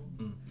rette på.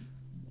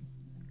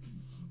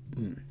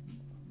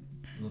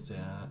 Nå ser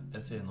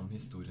jeg ser gjennom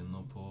historien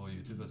nå på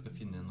YouTube. Jeg skal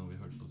finne igjen noe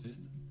vi hørte på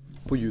sist.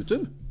 På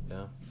YouTube?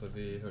 Ja, for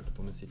vi hørte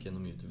på musikk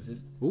gjennom YouTube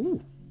sist.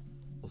 Og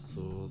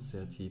så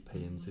ser jeg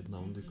T-Pain sitt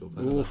navn dukke opp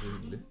her. Det så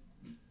hyggelig.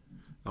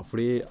 Ja,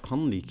 fordi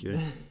han liker vi.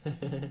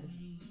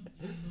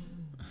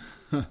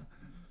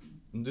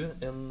 Du,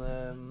 en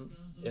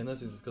jeg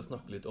synes vi skal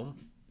snakke litt om.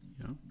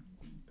 Ja.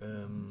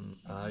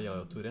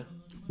 Yaya, touré.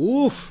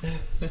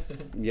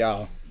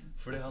 Ja.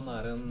 Fordi han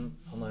er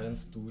en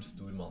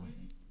stor mann.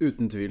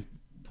 Uten tvil.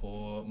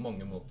 På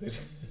mange måter.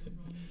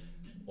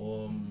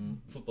 Og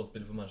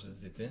fotballspiller for Manchester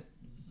City,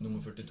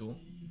 nummer 42,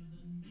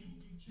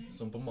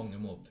 som på mange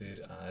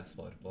måter er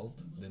svar på alt,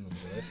 det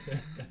nummeret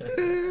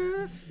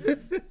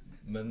der.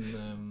 Men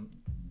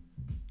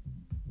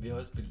vi har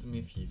jo spilt så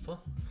mye FIFA.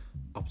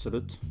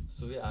 Absolutt.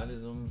 Så vi er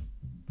liksom...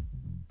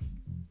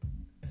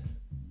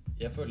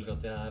 Jeg føler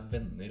at jeg er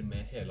venner med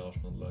hele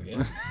Arsenal-laget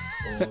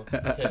og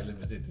hele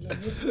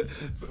City-laget.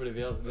 Fordi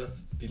vi har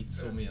spilt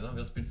så mye da. Vi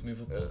har spilt så mye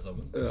fotball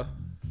sammen. Ja.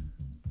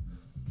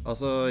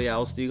 Altså, jeg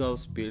og Stig har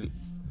spilt...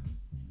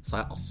 Sa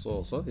jeg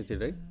også i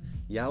tillegg?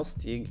 Jeg og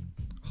Stig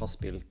har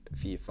spilt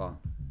FIFA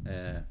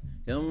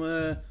gjennom,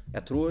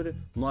 jeg tror,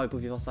 nå er vi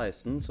på FIFA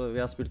 16, så vi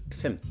har spilt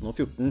 15 og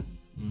 14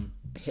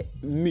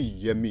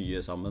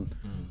 mye sammen.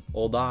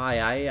 Og da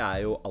jeg er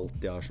jo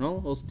alltid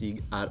Arsenal, og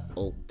Stig er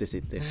alltid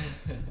City.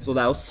 Så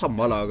det er jo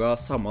samme laget,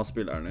 samme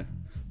spillerne.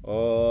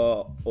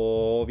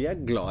 Og vi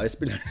er glad i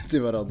spillerne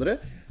til hverandre,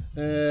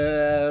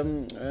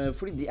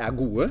 fordi de er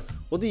gode,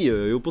 og de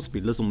gjør jo på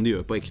spillet som de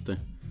gjør på ekte.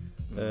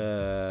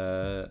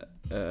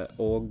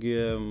 Og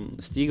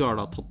Stig har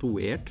da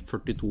tatuert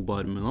 42 på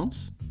armen hans,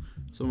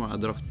 som er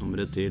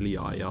draktnummeret til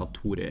Yaya,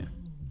 Touré.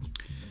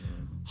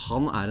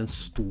 Han er en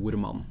stor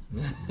mann.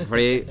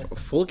 Fordi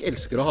folk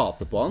elsker å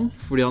hate på han,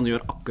 fordi han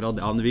gjør akkurat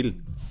det han vil.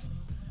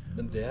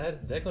 Men det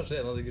er kanskje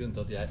en av de grunnene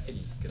til at jeg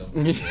elsker han. På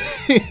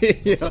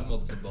samme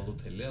måte som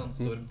Othello. Han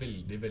står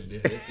veldig, veldig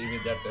høyt i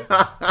mitt hjerte.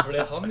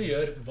 Fordi han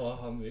gjør hva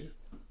han vil.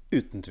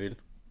 Uten tvil.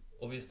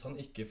 Og hvis han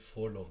ikke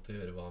får lov til å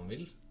gjøre hva han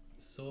vil,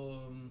 så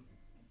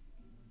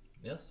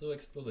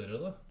eksploderer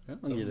det da. Ja,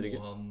 han gidder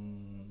ikke.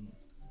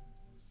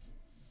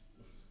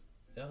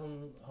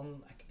 Han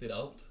acter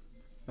out.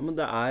 Ja, men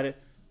det er...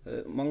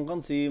 Man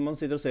kan si, man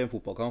sitter og ser en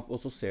fotballkamp, og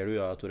så ser du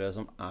Yaya Touré,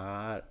 som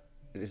er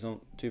liksom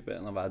type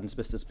en av verdens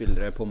beste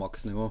spillere på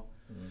maksnivå.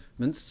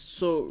 Men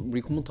så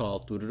blir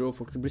kommentatorer og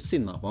folk blir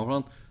sinnet på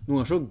ham, for noen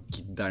ganger så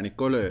gidder han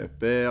ikke å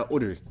løpe, jeg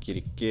orker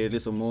ikke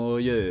liksom å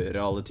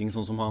gjøre alle ting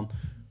sånn som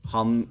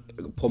han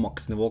på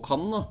maksnivå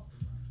kan da.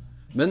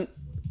 Men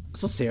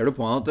så ser du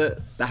på han at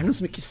det er noe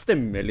som ikke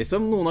stemmer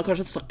liksom. Noen har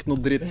kanskje sagt noe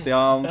dritt til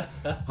han,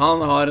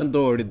 han har en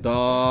dårlig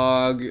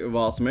dag,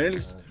 hva som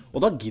helst,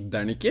 og da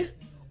gidder han ikke.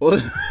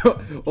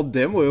 Og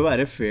det må jo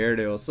være fair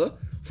det også,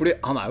 fordi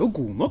han er jo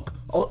god nok.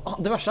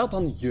 Og det verste er at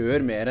han gjør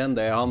mer enn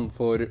det han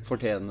får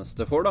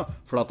fortjeneste for da.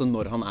 For at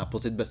når han er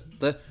på sitt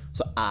beste,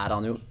 så er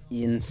han jo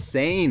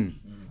insane.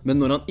 Men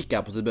når han ikke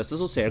er på sitt beste,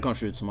 så ser det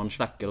kanskje ut som han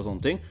slacker og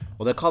sånne ting.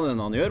 Og det kan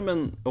hende han gjør,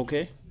 men ok.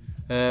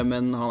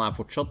 Men han er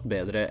fortsatt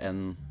bedre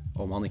enn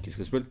om han ikke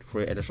skulle spilt,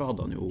 for ellers så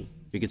hadde han jo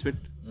ikke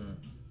spilt.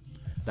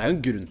 Det er jo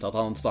en grunn til at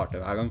han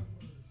starter hver gang.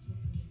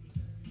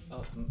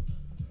 Ja,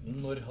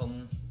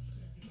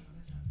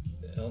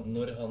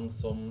 når han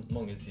som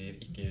mange sier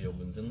ikke gjør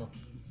jobben sin da.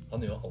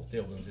 Han gjør alltid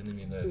jobben sin i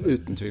mine øyne.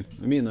 Uten tvil,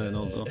 i mine øyne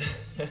også.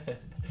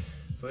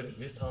 For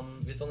hvis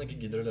han ikke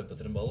gidder å løpe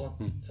etter en ball da,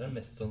 så er det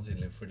mest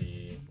sannsynlig fordi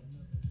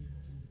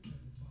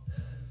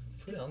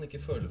han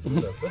ikke føler for å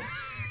løpe.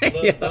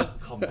 Da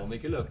kan han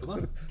ikke løpe da.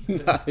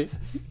 Nei.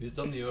 Hvis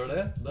han gjør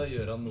det, da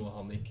gjør han noe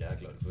han ikke er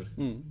klar for.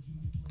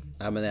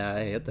 Nei, men jeg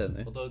er helt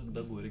enig. Og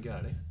da går det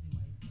gærlig.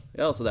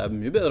 Ja, altså det er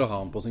mye bedre å ha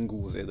han på sin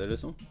gode side,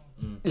 liksom.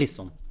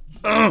 Liksom.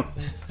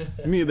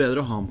 Mye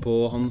bedre å ha han på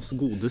hans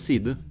gode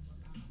side.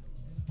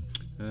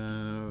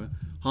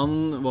 Han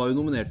var jo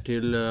nominert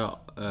til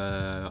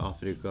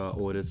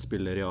årets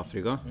spiller i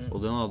Afrika, og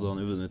den hadde han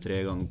jo vunnet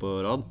 3 ganger på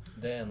rad.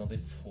 Det er en av de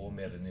få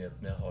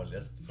medienyhetene jeg har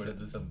lest, fordi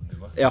du sendte til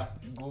meg. Ja.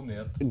 God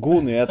nyhet.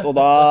 God nyhet,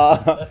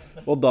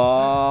 og da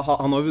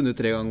han har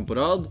vunnet 3 ganger på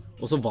rad,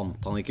 og så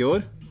vant han ikke i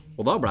år,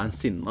 og da ble han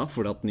sinnet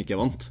fordi at han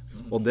ikke vant.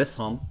 Og det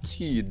sa han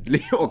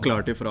tydelig og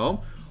klart ifra om.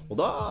 Og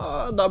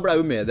da ble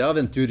jo media,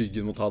 ventet jo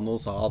ryggen mot han og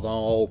sa at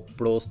han var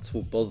oppblåst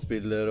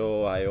fotballspiller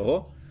og ei og hå.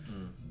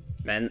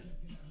 Men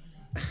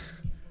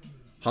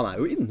han er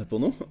jo inne på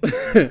noe.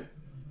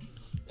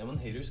 Ja,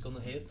 men haters kan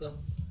jo hate da.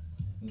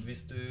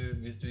 Hvis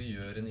du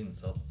gjør en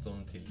innsats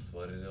som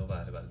tilsvarer å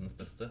være verdens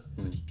beste,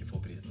 og ikke får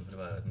prisen for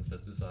å være verdens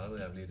beste, så er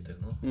det jævlig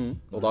irriterende.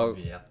 Når du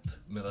vet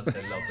med deg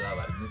selv at du er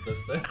verdens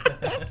beste,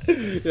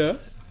 ja.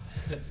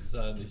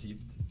 Så er det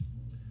kjipt.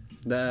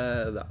 Det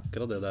er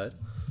akkurat det det er.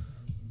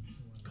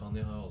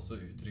 Kanye har også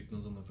uttrykt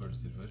noen sånne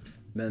følelser før.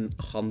 Men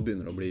han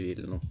begynner å bli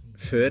vild nå.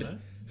 Før,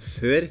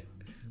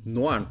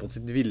 nå er han på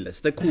sitt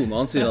villeste. Kona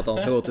han sier at han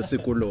skal gå til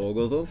psykolog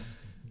og sånn.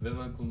 Hvem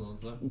er kona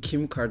hans da?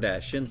 Kim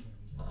Kardashian.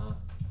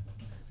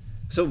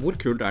 Så hvor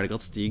kult er det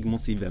ikke at Stig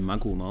må si hvem er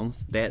kona hans?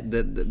 Det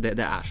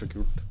er så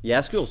kult. Jeg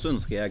skulle også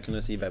ønske jeg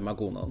kunne si hvem er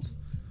kona hans.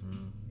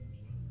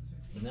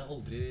 Men jeg har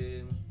aldri...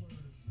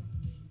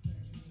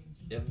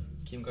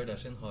 Kim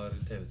Kardashian har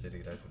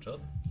TV-seriegreier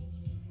fortsatt?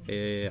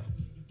 Ja.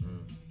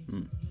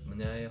 Men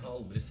jeg har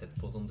aldri sett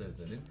på sånne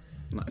TV-serier.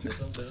 Nei. Det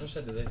som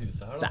skjedde i det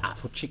huset her da. Det er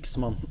for chicks,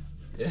 mann.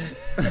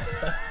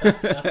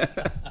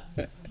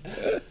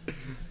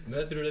 Men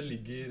jeg tror det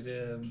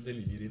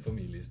ligger i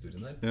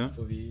familiehistorien her. Ja.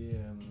 For vi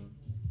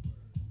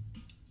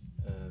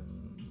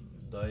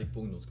da jeg gikk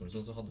på ungdomsskolen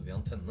så hadde vi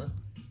antenne.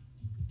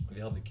 vi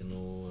hadde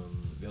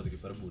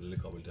ikke parabol eller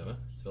kabel-TV,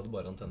 så vi hadde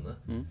bare antenne.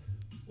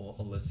 Og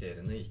alle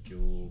seriene gikk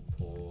jo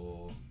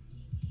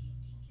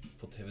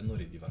på TV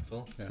Norge i hvert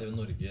fall. TV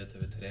Norge,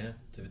 TV3,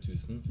 TV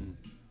 1000.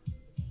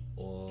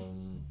 Og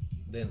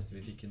det eneste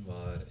vi fikk inn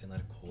var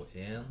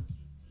NRK1,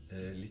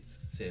 litt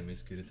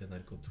semiskurret til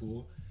NRK2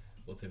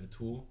 og TV2,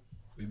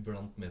 og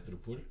iblant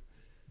Metropol.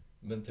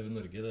 Men TV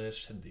Norge, det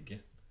skjedde ikke.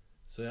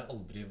 Så jeg har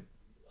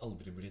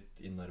aldri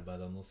blitt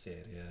innarbeidet av noe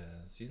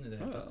seriesyn i det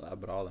hele tatt.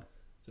 Det bra det.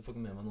 Så jeg får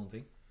ikke med meg noen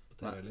ting på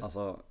TV heller.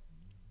 Altså,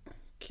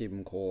 Kim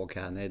K og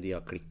Kanye, de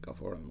har klikket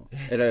for dem nå.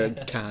 Eller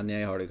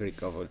Kanye har de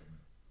klikket for.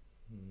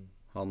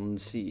 Han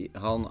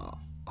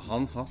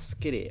har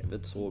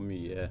skrevet så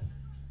mye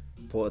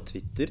på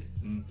Twitter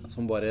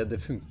som bare,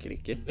 det funker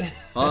ikke.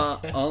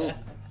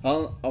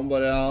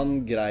 Han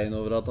grein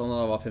over at han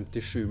var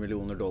 $57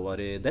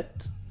 millioner i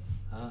debt.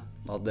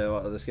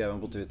 Det skrev han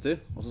på Twitter.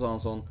 Og så sa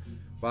han sånn: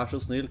 vær så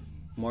snill,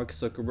 Mark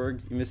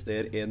Zuckerberg,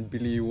 invester $1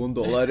 billion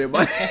i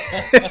meg.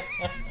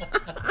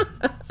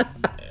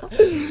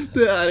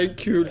 Det en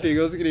kul ting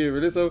å skrive,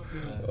 liksom.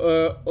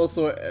 Og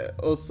så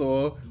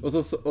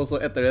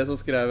etter det så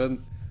skrev han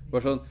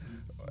bare sånn: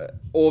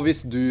 og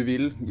hvis du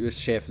vil,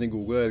 sjefen i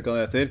Google, hva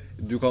det heter,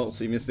 du kan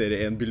også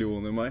investere $1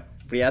 billion i meg,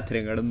 fordi jeg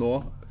trenger det nå.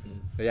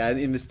 Jeg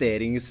en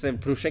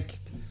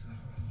investeringsprosjekt.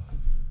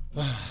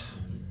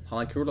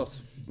 Han kul, altså.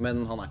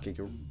 Men han ikke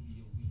kul.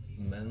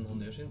 Men han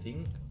gjør sin ting.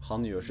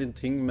 Han gjør sin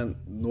ting, men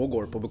nå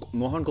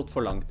har han gått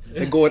for langt.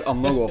 Det går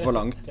an å gå for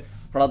langt.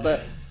 For at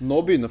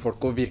nå begynner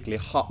folk å virkelig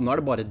nå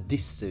det bare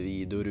disse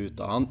videoer ut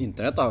av han.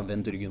 Internett har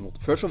vendt ryggen mot.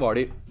 Før så var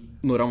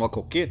når han var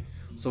cocky,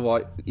 så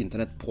var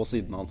internett på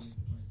siden hans.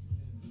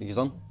 Ikke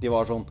sant? De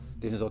var sånn,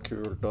 de synes det var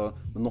kult.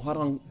 Men nå har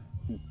han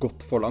gått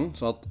for langt,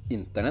 så at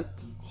internett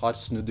har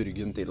snudd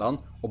ryggen til han,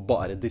 og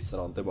bare disser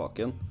han tilbake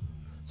igjen.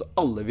 Så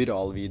alle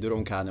viralvideoer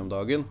om Kanye om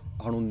dagen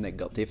har noe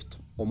negativt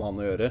om han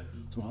å gjøre,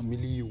 som har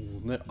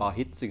millioner av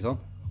hits, ikke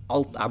sant?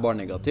 Alt bare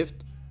negativt,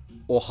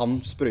 og han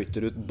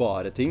sprøyter ut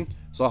bare ting.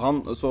 Så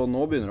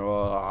nå begynner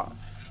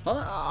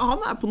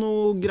han på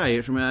noe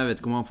greier som jeg vet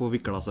ikke om han får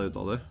viklet seg ut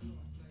av det.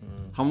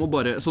 Han må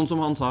bare, sånn som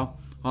han sa,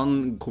 han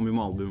kom jo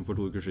med album for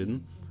 2 uker siden,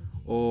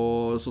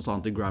 og så sa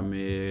han til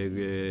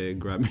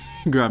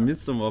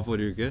Grammys, som var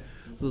forrige uke,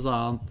 så sa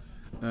han: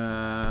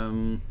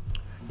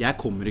 jeg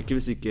kommer ikke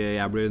hvis ikke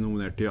jeg blir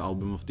nominert til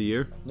Album of the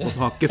Year. Og så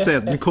har ikke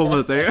CD-en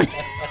kommet en gang.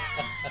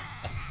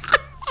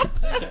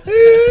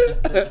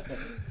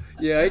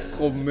 Jeg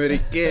kommer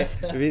ikke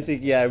hvis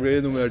ikke jeg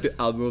blir nominert til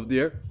Album of the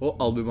Year. Og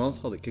albumet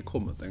hans hadde ikke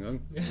kommet en gang.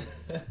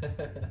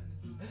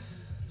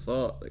 Så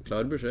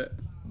klar beskjed.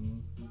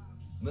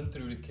 Men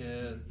tror du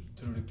ikke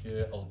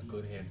alt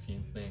går helt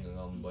fint med en gang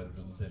han bare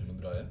produserer noe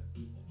bra igjen?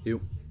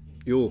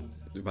 Jo,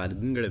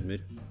 verden glemmer.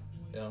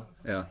 Ja.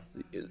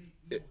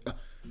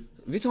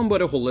 Hvis han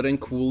bare holder en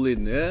cool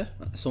linje,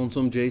 sånn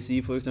som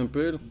Jay-Z for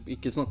eksempel,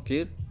 ikke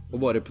snakker, og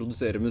bare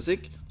produserer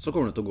musikk, så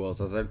kommer det til å gå av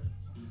seg selv.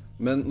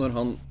 Men når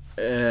han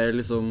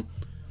liksom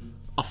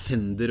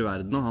offender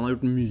verden, han har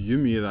gjort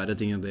mye verre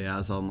ting enn det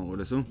jeg sa nå,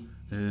 liksom.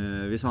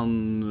 Hvis han,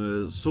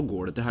 så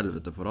går det til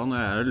helvete for han,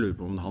 og jeg lurer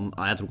på om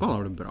jeg tror ikke han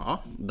har det bra.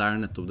 Det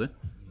nettopp det.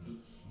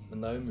 Men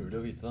det umulig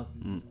å vite, da.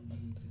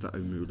 Det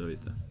umulig å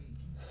vite.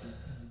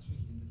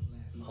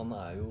 Han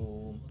jo...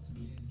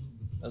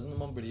 Altså når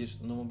man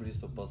blir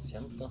såpass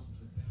kjent, da,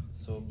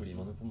 så blir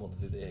man jo på en måte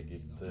sitt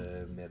eget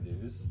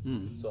mediehus.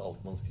 Så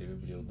alt man skriver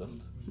blir jo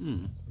dømt.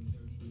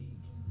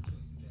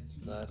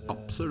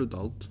 Absolutt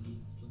alt.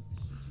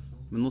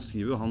 Men nå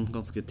skriver jo han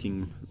ganske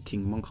ting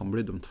man kan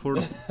bli dømt for,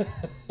 da.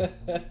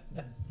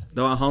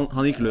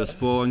 Han gikk løs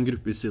på en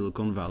gruppe i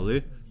Silicon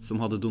Valley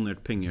som hadde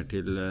donert penger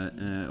til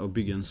å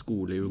bygge en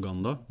skole i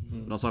Uganda.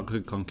 Han sa: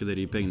 kan ikke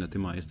dere gi pengene til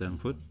meg i stedet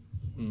for?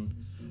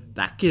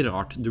 Det ikke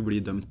rart du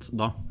blir dømt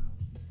da.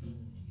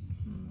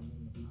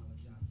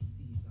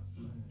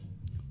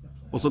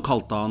 Og så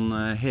kalte han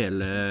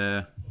hele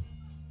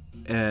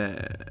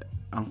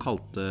han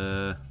kalte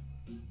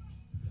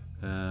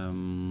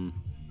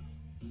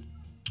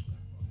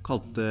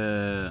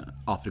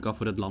Afrika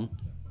for et land.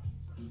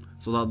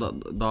 Så da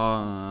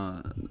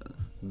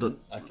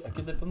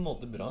ikke det på en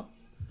måte bra?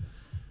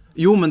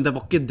 Jo, men det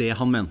var ikke det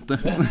han mente.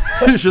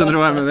 Skjønner du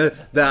hva jeg mener?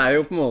 Det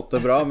jo på en måte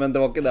bra, men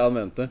det var ikke det han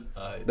mente.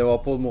 Det var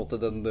på en måte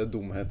den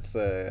dumhets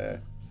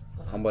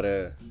han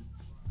bare...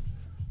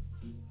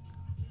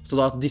 Så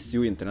da disser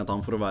jo internett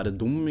han for å være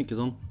dum, ikke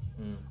sant?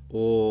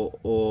 Og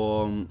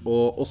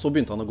så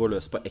begynte han å gå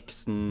løs på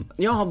eksen.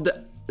 Ja,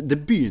 det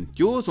begynte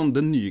jo, sånn,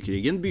 den nye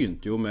krigen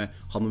begynte jo med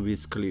han og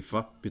Wiz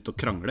Khalifa begynte å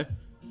krangle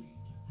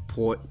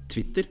på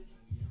Twitter.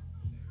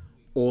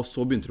 Og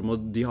så begynte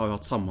de har jo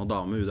hatt samme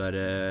dame, hun der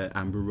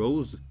Amber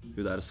Rose,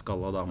 hun der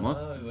skalla dama.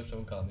 Hun var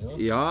som Kanye.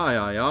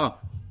 Ja.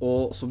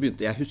 Og så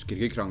begynte, jeg husker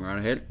ikke krangelen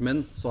helt,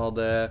 men så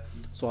hadde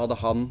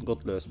han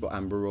gått løs på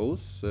Amber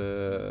Rose,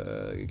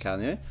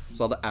 Kanye.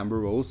 Så hadde Amber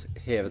Rose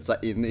hevet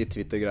seg inn i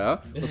Twitter-greia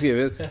og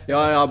skrevet: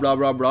 ja, bla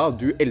bla bla,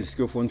 du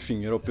elsker å få en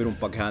finger opp i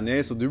rumpa, Kanye,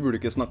 så du burde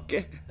ikke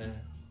snakke.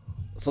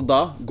 Så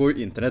da går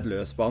jo internett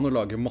løs på han og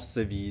lager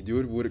masse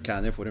videoer hvor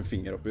Kanye får en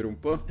finger opp i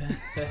rumpa.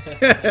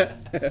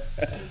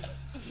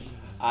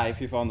 Nei,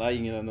 fy faen, det er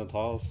ingen ende å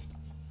ta, altså.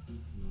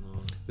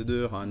 Vil du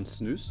ha en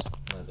snus?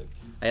 Nei, takk.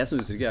 Nei, jeg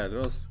snuser ikke heller,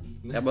 altså.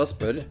 Jeg bare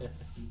spør.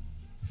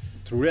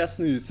 Tror du jeg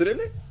snuser,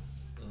 eller?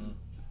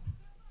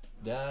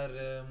 Det er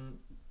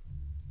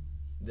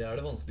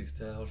det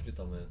vanskeligste jeg har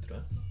sluttet med, tror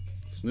jeg.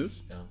 Snus?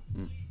 Ja.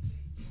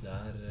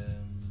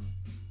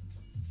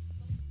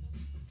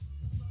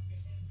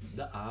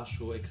 Det er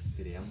så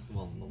ekstremt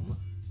vannåndende,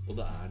 og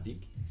det er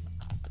digg.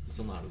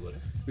 Sånn er det bare.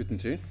 Uten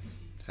tvil.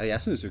 Jeg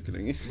snuser jo ikke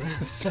lenger.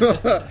 Så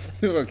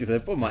du kan ikke se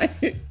på meg.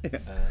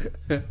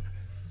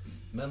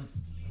 Men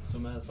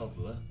som jeg sa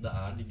til deg, det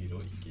er diggere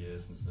å ikke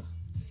snuse.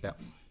 Ja.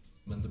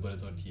 Men det bare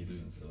tar tid å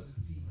innse det.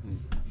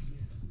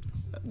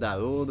 Det er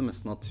jo det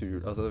mest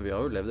naturlige. Altså, vi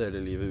har jo levd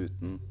hele livet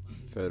uten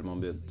før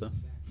man begynte.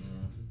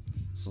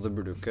 Så det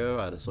burde jo ikke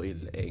være så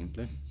ille,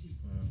 egentlig.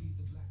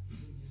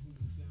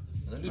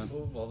 Men jeg lurer på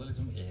hva det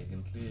liksom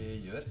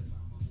egentlig gjør.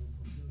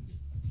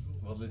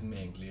 Hva det liksom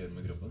egentlig gjør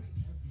med kroppen.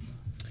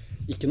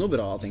 Ikke noe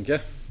bra, tenker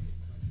jeg.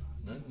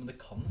 Nei, men det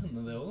kan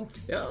hende det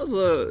også. Ja,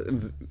 altså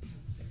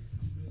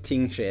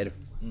ting skjer.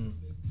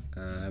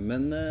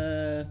 Men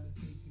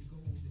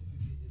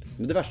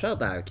det verste er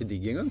at det er jo ikke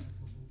digg engang.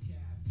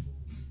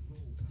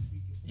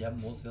 Jeg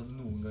må si at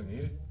noen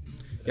ganger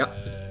Ja,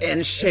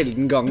 en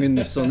sjelden gang i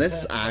nyss og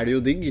ness er det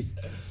jo digg.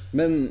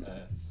 Men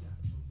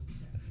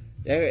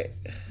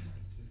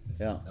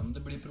ja, men det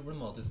blir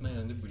problematisk med en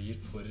gang det blir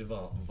for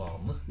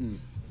vane.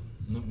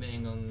 Med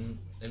en gang,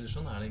 eller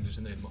sånn er det egentlig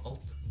generelt med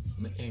alt.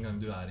 Med en gang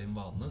du er i en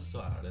vane, så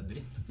er det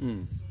dritt.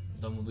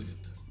 Da må du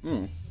ut.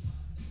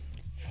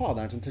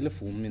 Faderen som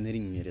telefonen min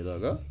ringer i dag,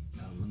 da.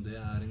 Ja, men det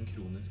er en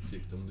kronisk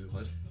sykdom du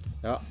har.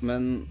 Ja,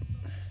 men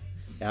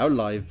jeg er jo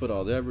live på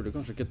radio. Jeg burde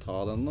kanskje ikke ta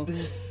den da.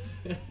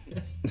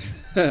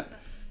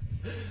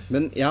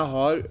 Men jeg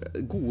har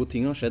gode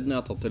ting har skjedd når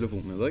jeg har tatt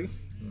telefonen i dag.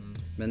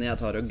 Men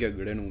jeg tar og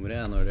gøgler nummeret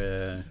jeg når det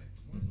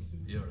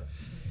Gjør det.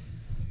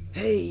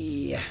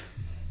 Hei!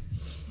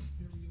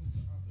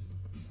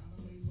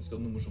 Skal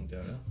du noe morsomt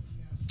gjøre det?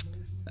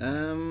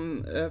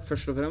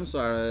 Først og fremst så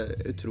er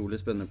det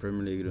utrolig spennende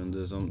Premier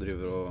League-runde som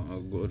driver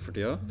og går for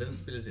tida. Hvem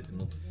spiller City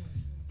mot?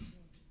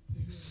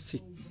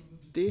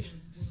 City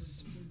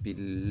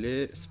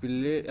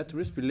spiller jeg tror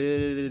de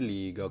spiller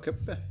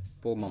Liga-cup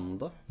på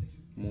mandag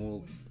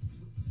mot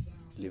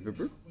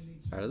Liverpool.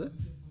 Er det det?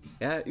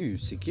 Jeg er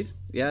usikker.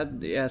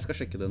 Jeg skal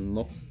sjekke det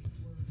nå.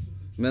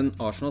 Men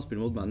Arsenal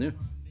spiller mot Man U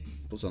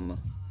på søndag.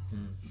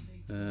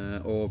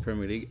 Og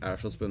Premier League er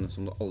så spennende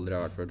som det aldri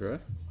har vært før, tror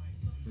jeg.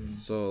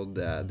 Så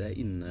det er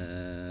inne,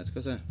 skal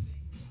vi se.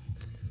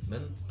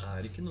 Men er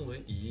det ikke noe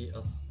i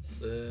at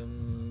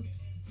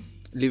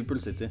Liverpool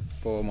City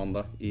på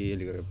mandag i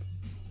Liga-cup.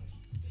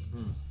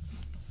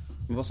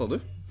 Men hva sa du?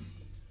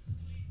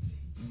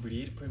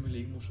 Blir Premier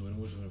League morsommere og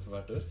morsommere for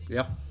hvert år?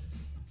 Ja.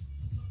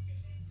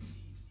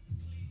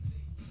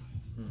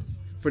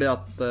 Fordi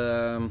at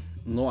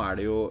nå er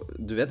det jo,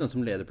 du vet hvem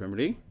som leder Premier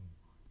League?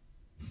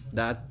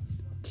 Det er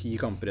 10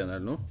 kamper igjen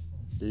eller noe.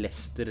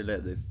 Leicester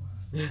leder.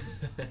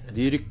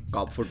 De rykket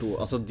opp for 2.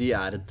 Altså de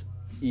er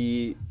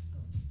de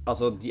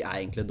er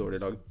egentlig et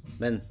dårlig lag.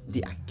 Men de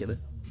er ikke det.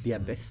 De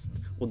er best.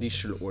 Og de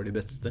slår de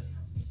beste.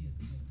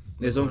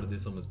 Var det de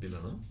samme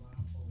spillerne?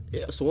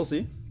 Ja, så å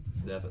si.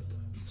 Det er fett.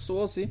 Så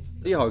å si.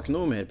 De har jo ikke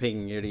noe mer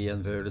penger de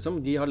enn før, liksom.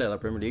 De har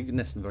ledet Premier League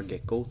nesten fra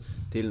Gekko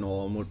til nå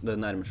det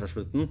nærmer seg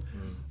slutten.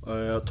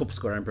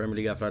 Toppscoreren i Premier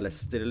League er fra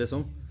Leicester,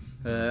 liksom.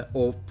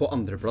 Og på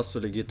andreplass så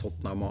ligger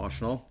Tottenham og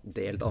Arsenal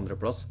delt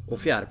andreplass.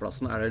 Og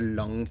fjerdeplassen er det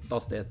langt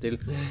av sted til.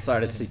 Så er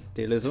det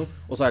City, liksom.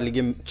 Og så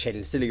ligger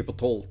Chelsea ligger på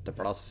 12.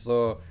 plass.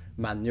 Og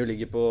Man U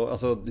ligger på,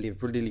 altså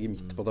Liverpool de ligger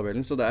midt på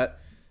tabellen. Så det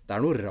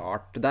er noe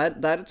rart. Det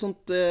er et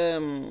sånt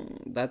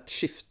det er et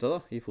skifte da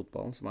i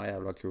fotballen som er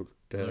jævla kult.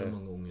 Er det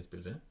mange unge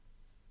spillere?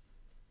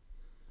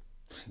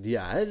 De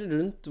er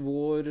rundt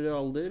vår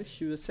alder.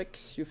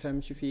 26,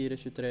 25, 24,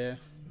 23.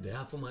 Det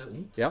er for meg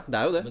ungt. Ja, det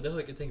er jo det. Men det har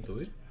jeg ikke tenkt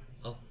over.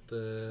 At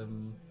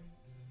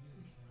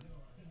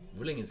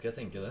hvor lenge skal jeg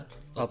tenke det?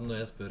 At når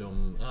jeg spør om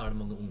er det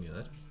mange unge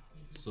der,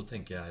 så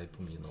tenker jeg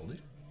på min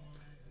alder.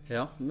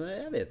 Ja, men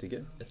jeg vet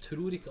ikke. Jeg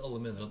tror ikke alle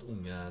mener at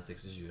unge er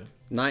 26.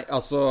 Nei,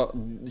 altså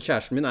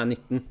kjæresten min er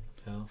 19.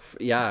 Ja.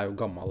 Jeg er jo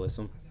gammel,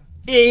 liksom.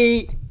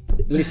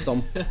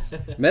 Liksom.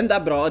 Men det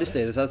er bra å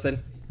arrestere seg selv.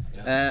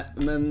 Ja.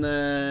 Men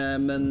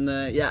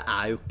jeg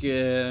er jo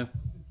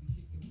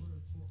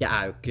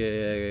ikke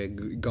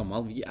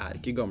gammel. Vi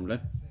er ikke gamle.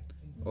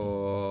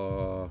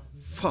 Og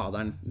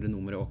faderen, det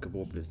nummeret var ikke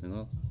på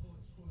opplysningen.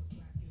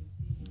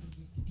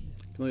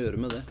 Ikke noe å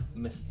gjøre med det.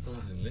 Mest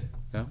sannsynlig.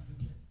 Ja.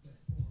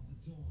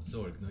 Så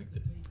var det ikke noe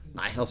viktig.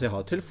 Nei, altså jeg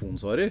har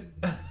telefonsvarer.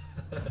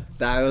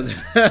 Det er jo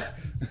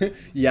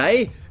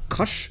jeg,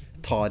 kash,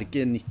 tar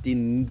ikke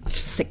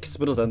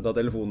 96% av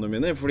telefonene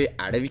mine. Fordi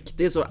er det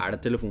viktig, så er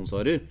det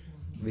telefonsvarer.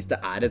 Hvis det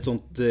er et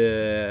sånt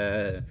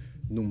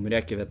nummer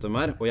jeg ikke vet hvem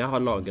er, og jeg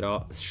har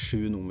lagret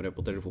 7 numre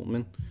på telefonen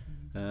min,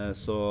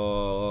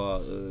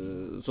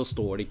 så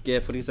står det ikke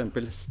for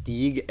eksempel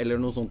Stig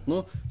eller noe sånt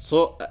noe,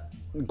 så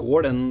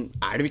går den,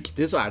 det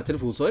viktig, så det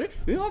telefonsvarer.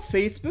 Vi har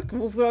Facebook,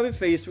 hvorfor har vi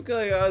Facebook?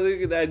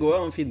 Det går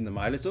an å finne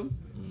meg liksom.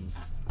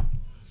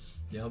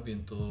 Jeg har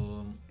begynt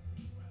å,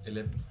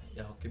 eller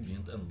jeg har ikke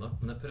begynt enda,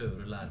 men jeg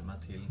prøver å lære meg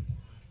til,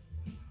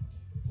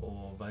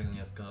 og hver gang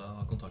jeg skal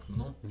ha kontakt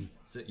med noen,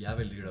 så jeg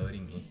veldig glad i å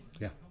ringe.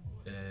 Ja.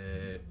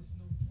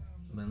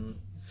 Men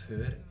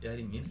før jeg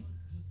ringer,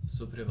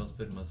 så prøver jeg å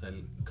spørre meg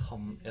selv,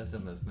 kan jeg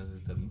sende SMS i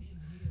stedet?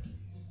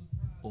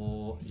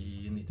 Og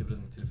i 90%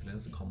 av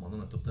tilfellene så kan man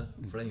jo nettopp det.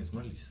 For det ingen som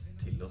har lyst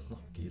til å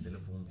snakke i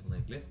telefonen sånn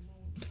egentlig.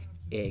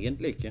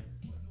 Egentlig ikke.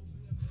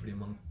 Fordi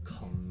man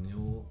kan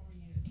jo...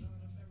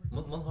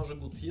 Man har så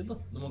god tid da,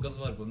 når man kan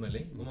svare på en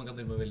melding. Og man kan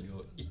til og med velge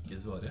å ikke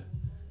svare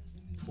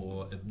på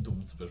et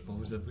dumt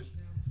spørsmål for eksempel.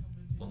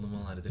 Og når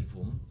man i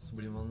telefonen, så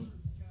blir man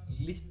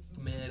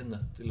litt mer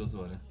nødt til å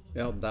svare.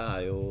 Ja, det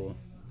jo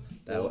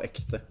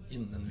ekte.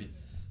 Innen en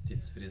viss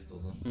tidsfrist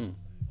også.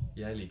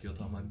 Jeg liker jo å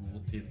ta meg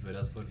god tid før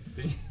jeg svarer på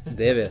ting.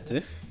 Det vet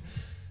vi.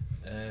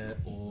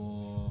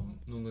 Og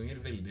noen ganger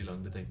veldig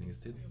lang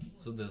betenkningstid.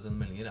 Så det å sende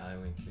meldinger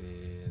jo egentlig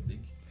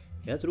digg.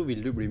 Jeg tror Vil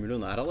du bli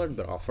millionær hadde vært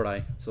bra for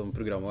deg som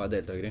program å være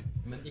deltaker i.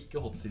 Men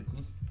ikke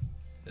hot-seaten.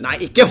 Nei,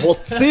 ikke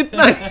hot-seat,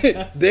 nei!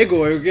 Det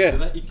går jo ikke.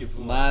 Den ikke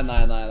for meg.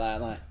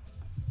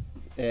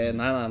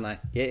 Nei.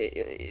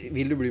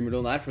 Vil du bli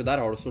millionær? For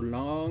der har du så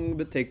lang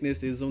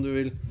betenkningstid som du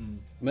vil.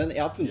 Men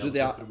jeg har funnet ut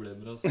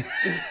problemer, altså.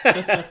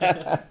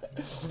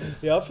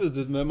 Jeg har funnet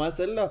ut med meg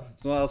selv da.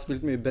 Så jeg har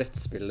spilt mye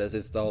brettspill det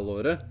siste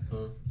halvåret.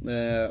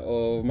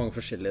 Og mange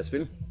forskjellige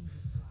spill.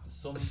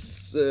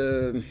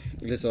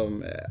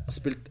 Liksom, jeg har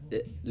spilt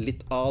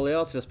litt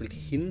alias, jeg har spilt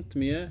hint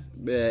mye.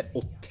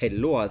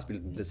 Othello har jeg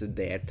spilt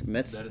desidert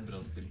mest. Det et bra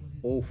spill.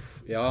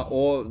 Ja,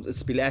 og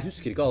spillet, jeg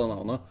husker ikke alle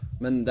navnene,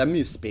 men det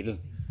mye spill.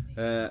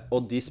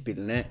 Og de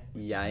spillene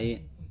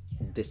jeg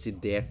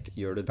desidert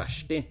gjør det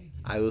verst i,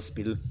 jo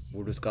spill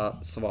hvor du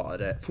skal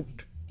svare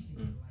fort.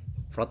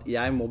 For at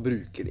jeg må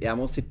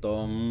sitte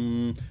og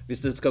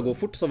hvis det skal gå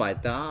fort, så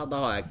vet jeg da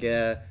har jeg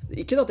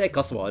ikke at jeg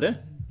ikke har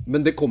svaret,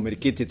 men det kommer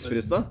ikke i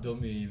tidsfrist da. Du har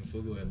mye info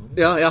å gå gjennom.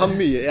 Ja, jeg har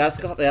mye. Jeg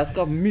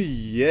skal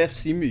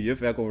si mye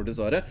før jeg kommer til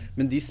svaret,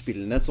 men de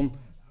spillene som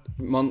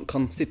man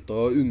kan sitte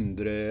og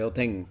undre og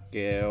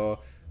tenke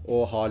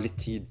og ha litt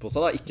tid på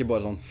seg da, ikke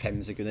bare sånn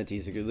 5 sekunder,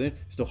 10 sekunder.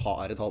 Hvis du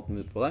har et halvt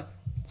minutt på deg,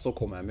 så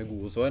kommer jeg med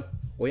gode svar,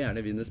 og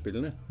gjerne vinner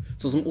spillene.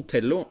 Sånn som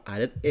Othello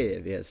et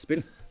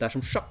evighetsspill. Det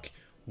som sjakk.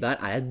 Der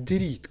jeg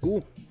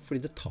dritgod,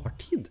 fordi det tar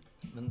tid.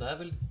 Men det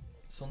vel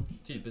sånn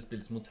type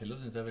spill som Othello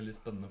synes jeg veldig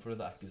spennende, for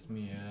det ikke så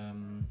mye...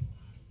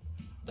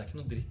 Det ikke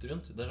noe dritt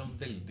rundt. Det sånn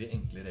veldig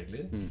enkle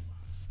regler.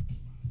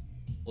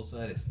 Og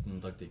så resten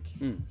taktikk.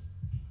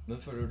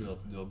 Men føler du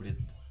at du har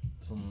blitt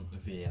sånn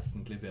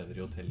vesentlig bedre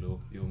i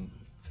Othello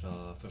fra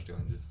første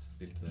gang du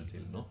spilte det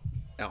til nå?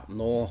 Ja,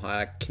 nå har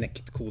jeg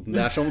knekt koden.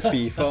 Det som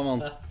fifa,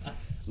 mann.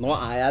 Nå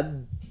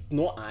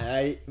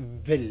jeg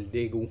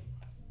veldig god.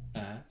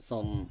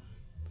 Sånn...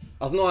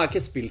 Altså nå har jeg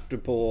ikke spilt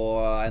på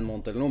en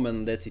måned eller noe,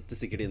 men det sitter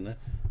sikkert inne.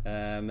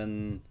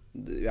 Men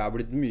jeg har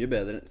blitt mye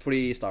bedre. Fordi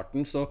i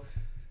starten så...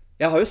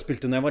 Jeg har jo spilt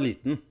det når jeg var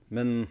liten,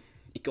 men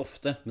ikke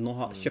ofte. Men nå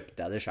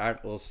kjøpte jeg det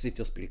selv, og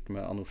sitter og spilt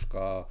med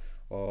Anushka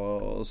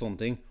og sånne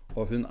ting.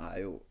 Og hun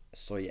jo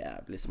så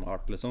jævlig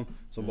smart, liksom.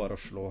 Så bare å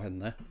slå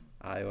henne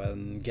jo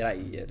en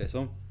greie,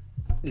 liksom.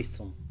 Litt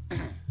sånn.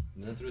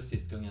 Men jeg tror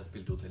sist gang jeg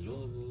spilte Othello,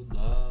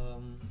 da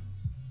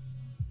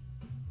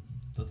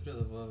tror jeg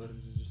det var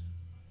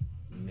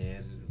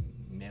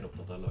mer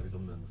opptatt av å lage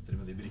sånn mønstre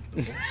med de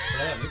brikkene.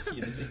 Det jævlig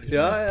fine brikker.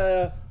 Ja.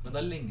 Men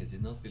det lenge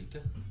siden jeg har spilt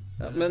det.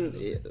 Ja, men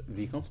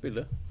vi kan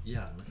spille.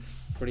 Gjerne.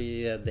 Fordi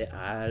det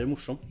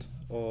morsomt.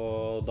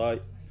 Og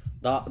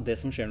da det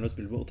som skjer når du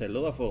spiller på Othello,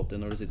 da, forhold til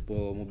når du sitter på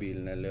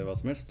mobilen eller hva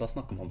som helst, da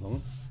snakker man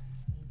sammen.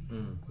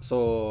 Så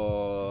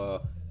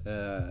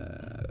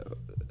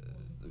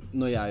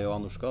når jeg og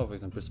Anushka for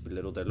eksempel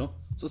spiller Othello,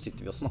 så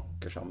sitter vi og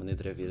snakker sammen i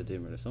 3-4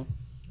 timer liksom.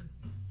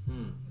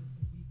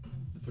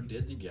 For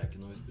det digger jeg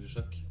ikke når vi spiller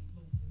sjakk.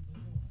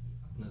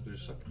 Når jeg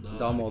spiller sjakk,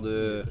 da må du...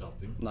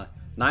 prating. Nei.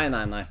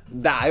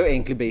 Det jo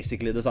egentlig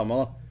basically det samme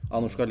da.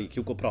 Anushka liker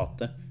jo ikke å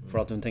prate,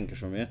 for at hun tenker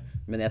så mye.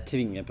 Men jeg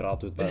tvinger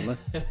prat ut på henne.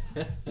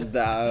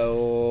 Det jo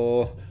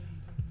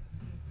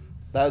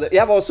det.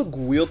 Jeg var så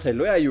god i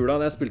Othello i jula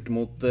da jeg spilte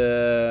mot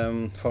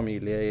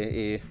familie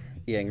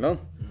i England.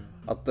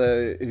 At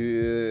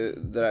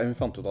hun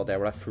fant ut at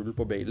jeg ble full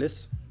på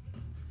Baileys.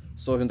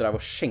 Så hun drev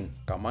og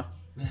skjenka meg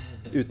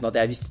uten at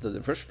jeg visste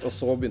det først. Og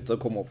så begynte det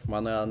å komme opp for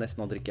meg når jeg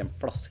nesten hadde drikket en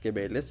flaske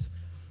Baileys,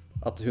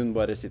 at hun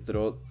bare sitter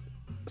og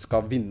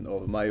skal vinne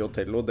over meg i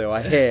Othello. Det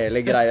var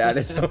hele greia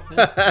liksom.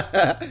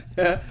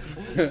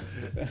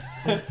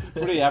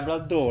 Fordi jeg ble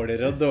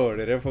dårligere og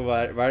dårligere for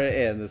hver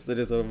eneste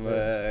liksom,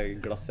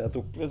 glass jeg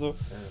tok liksom.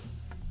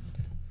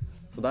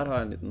 Så der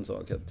har jeg en liten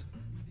svakhet.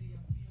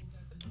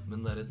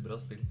 Men det et bra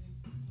spill.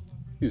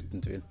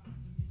 Uten tvil.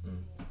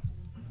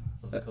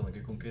 Altså kan du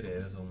ikke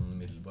konkurrere sånn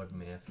middelbart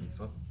med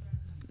FIFA.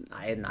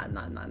 Nei. Men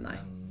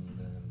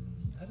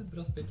det et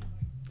bra spill.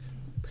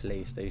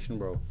 PlayStation,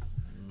 bro.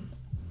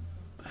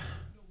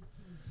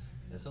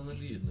 Jeg savner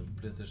lydene på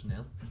PlayStation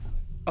 1.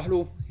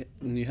 Hallo,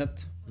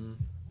 nyhet.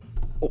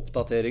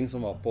 Oppdatering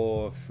som var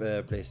på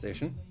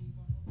PlayStation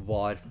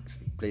var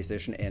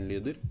PlayStation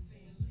 1-lyder.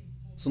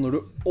 Så når du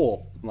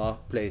åpnet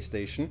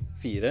PlayStation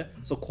 4,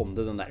 så kom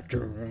det den der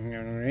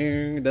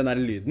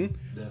lyden.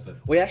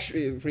 Og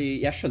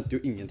fordi jeg skjønte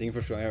jo ingenting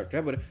første gang jeg hørte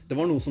det. Det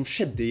var noe som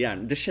skjedde i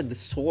hjernen. Det skjedde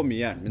så mye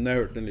i hjernen min når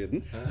jeg hørte den lyden.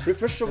 Fordi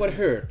først så bare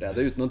hørte jeg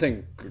det uten å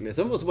tenke,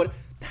 liksom. Og så bare,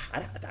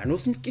 det er noe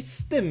som ikke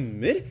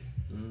stemmer.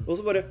 Og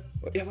så bare,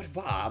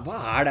 hva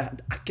er det? Er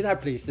ikke det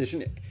her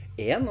PlayStation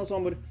 1? Og så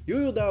han bare, jo,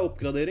 det er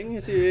oppgradering.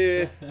 Jeg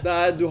sier,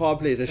 du har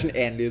PlayStation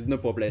 1-lydene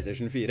på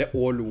PlayStation 4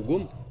 og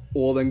logoen.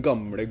 Og den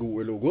gamle,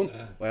 gode logoen.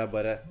 Og jeg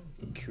bare,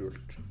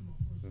 kult.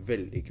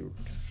 Veldig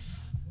kult.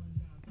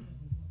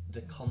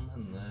 Det kan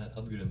hende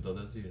at grunnen til at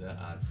jeg sier det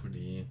er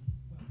fordi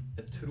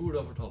jeg tror du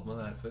har fortalt meg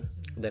det her før.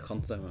 Det kan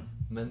stemme.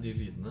 Men de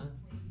lydene,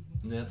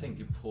 når jeg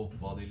tenker på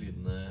hva de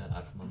lydene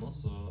er for meg nå,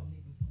 så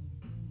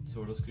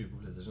var det å skru på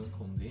PlayStation, så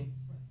kom de.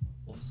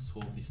 Og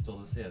så, hvis du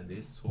hadde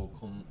CD, så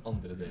kom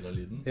andre del av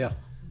lyden. Ja,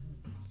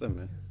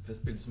 stemmer. For jeg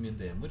spilte så mye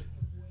demoer.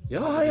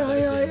 Ja. Jeg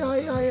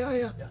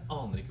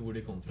aner ikke hvor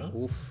de kom fra.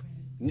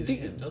 I det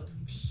hele tatt.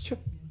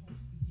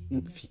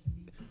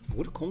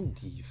 Hvor kom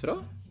de fra?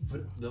 For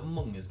det var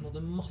mange som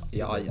hadde masse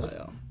demoer.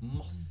 Ja.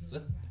 Masse.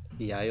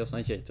 Jeg og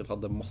Svein Kjetil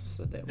hadde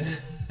masse demoer.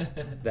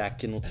 Det er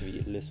ikke noe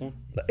tvil, liksom.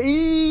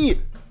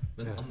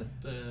 Men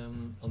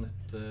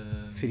Anette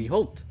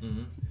Friholt.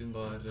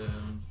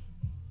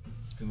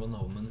 Hun var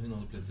navn, hun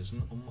hadde PlayStation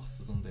og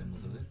masse sånne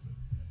demoseder.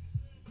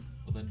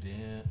 Og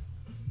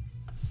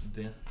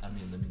det er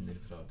mine minner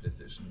fra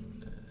PlayStation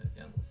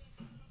 1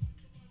 også.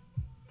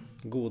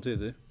 Gode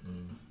tider.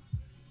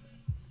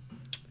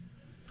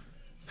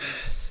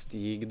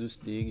 Stig, du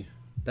Stig.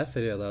 Det er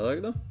fredag i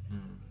dag, da.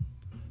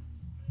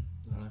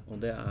 Det er det. Og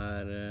det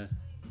er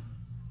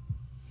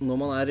når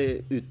man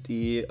er ute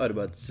i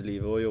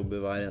arbeidslivet og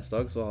jobber hver eneste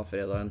dag, så har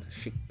fredag en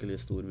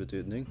skikkelig stor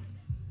betydning.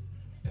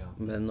 Ja.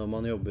 Men når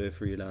man jobber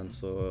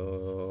freelance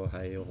og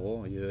hei og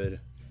hå, gjør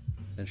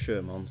en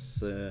sjømanns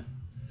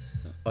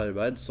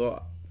arbeid, så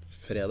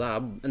fredag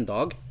er en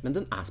dag, men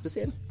den er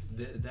spesiell.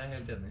 Det er jeg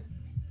helt enig i.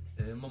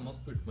 Mamma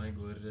spurte meg i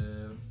går,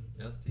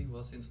 ja Stig,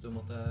 hva synes du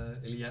om at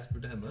eller jeg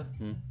spurte henne.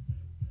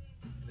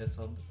 Jeg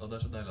sa, det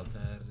er så deilig at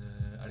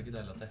er det ikke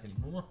deilig at det er helg,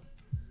 mamma?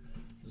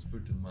 Så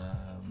spurte hun meg,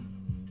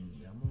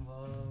 ja, men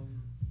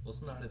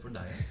hvordan er det for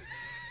deg?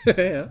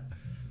 Ja.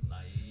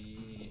 Nei,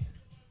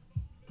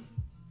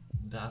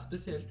 det er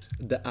spesielt.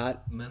 Det er.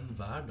 Men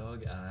hver dag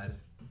er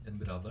en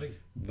bra dag.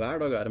 Hver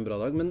dag er en bra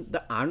dag, men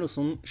det er noe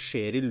som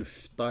skjer i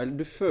lufta, eller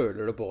du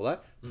føler det på deg,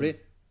 fordi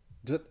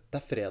du vet, det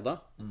er fredag.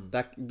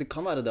 Det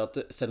kan være det at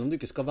selv om du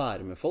ikke skal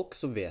være med folk,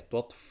 så vet du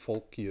at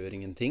folk gjør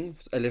ingenting.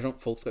 Eller sånn,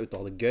 folk skal ut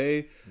og ha det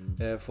gøy,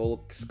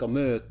 folk skal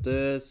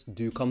møtes,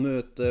 du kan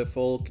møte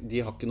folk,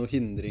 de har ikke noen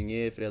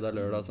hindringer fredag,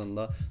 lørdag,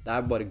 søndag. Det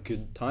er bare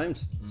good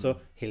times. Så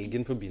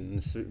helgen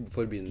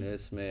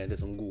forbindes med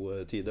liksom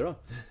gode tider da.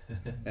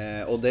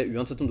 Og det,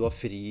 uansett om du har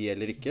fri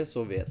eller ikke,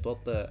 så vet du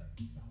at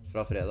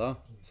fra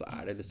fredag så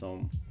er det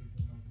liksom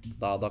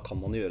da kan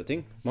man gjøre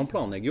ting. Man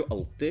planlegger jo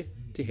alltid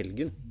til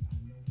helgen.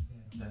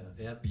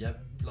 Jeg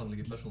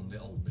planlegger personlig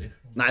aldri.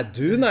 Nei,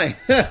 nei.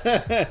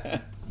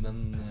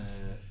 Men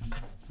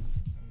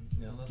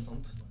ja, det er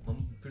sant.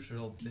 Man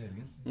pusher alltid til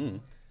helgen.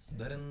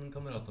 Det er en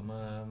kamerat av meg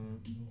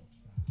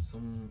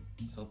som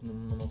sa at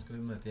når man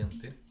skal møte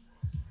jenter,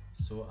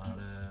 så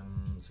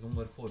kan man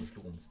bare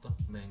foreslå onsdag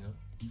med en gang.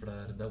 For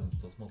det er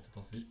onsdag som alltid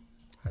passer.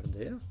 Er det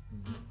det, ja?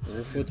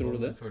 Hvorfor tror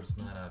du det?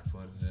 Følelsen her er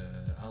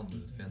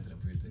annerledes for jenter enn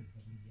for gutter.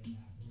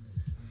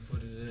 For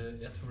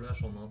jeg tror det er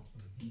sånn at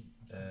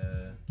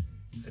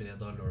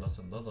fredag, lørdag,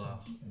 søndag,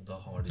 da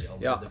har de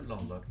allerede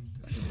planlagt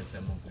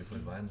 4-5 måneder i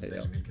forveien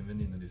hvilken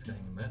venninne de skal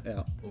henge med,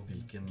 og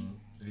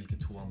hvilke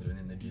to andre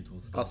venninner de to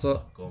skal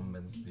snakke om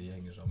mens de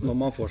henger sammen. Når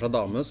man får seg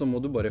dame, så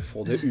må du bare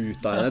få det ut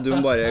av henne. Du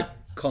må bare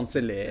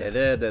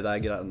kansellere det der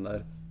greiene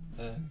der.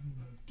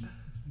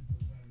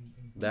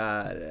 Det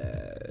er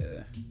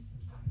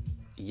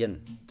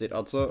jenter.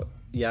 Altså,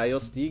 jeg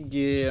og Stig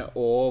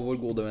og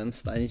vår gode venn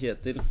Stein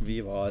Kjetil,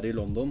 vi var i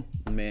London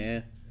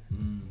med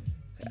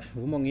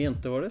hvor mange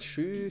jenter var det?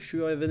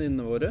 7 av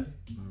venninnene våre.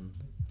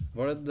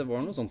 Det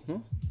var noe sånt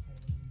nå?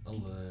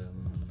 Alle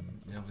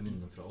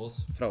venninnene fra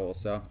oss. Fra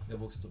oss, ja. Vi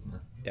har vokst opp med.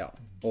 Ja,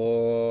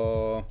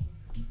 og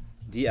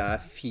de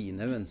er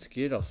fine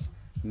mennesker, altså.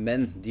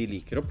 Men de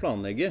liker å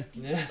planlegge.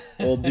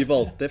 Og de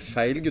valgte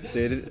feil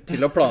gutter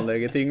til å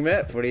planlegge ting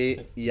med.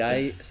 Fordi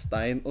jeg,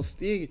 Stein og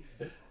Stig,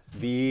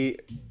 vi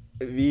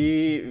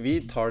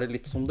tar det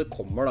litt som det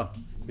kommer da.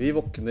 Vi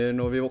våkner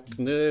når vi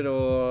våkner,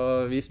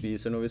 og vi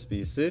spiser når vi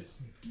spiser.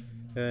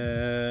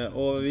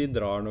 Og vi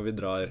drar når vi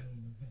drar.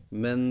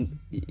 Men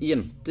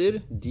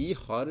jenter, de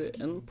har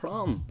en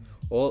plan,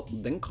 og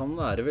den kan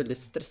være veldig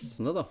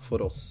stressende da,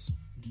 for oss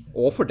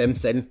og for dem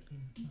selv.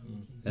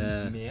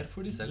 Mer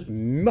for de selv.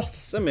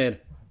 Masse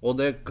mer.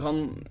 Og det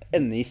kan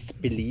ende i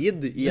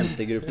splid i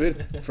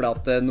jentegrupper fordi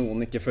at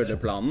noen ikke følger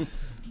planen.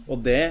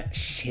 Og det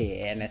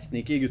skjer nesten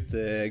ikke i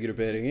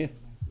guttegrupperinger.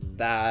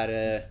 Det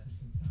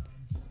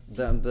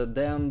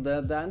det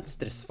en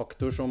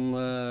stressfaktor som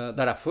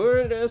det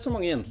derfor så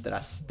mange jenter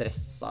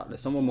stresset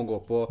liksom, og må gå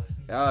på,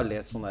 jeg har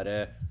lest sånne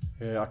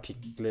der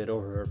artikler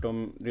og hørt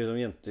om liksom,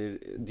 jenter,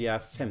 de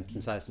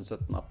 15, 16,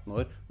 17, 18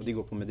 år, og de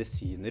går på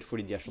medisiner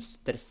fordi de så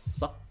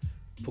stresset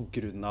på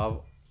grunn av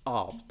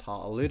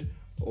avtaler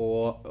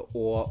og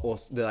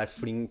det der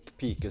flink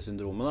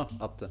pike-syndromet da,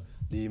 at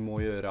de må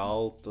gjøre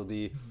alt, og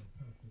de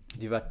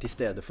vil være til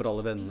stede for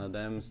alle vennene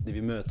deres, de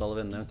vil møte alle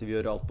vennene deres, de vil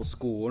gjøre alt på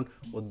skolen,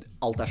 og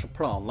alt så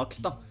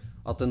planlagt da,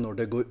 at når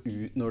det går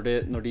ut,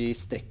 når de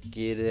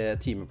strekker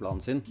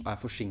timeplanen sin og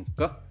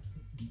forsinket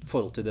i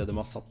forhold til det de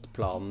har satt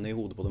planen i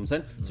hodet på dem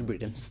selv, så blir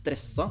de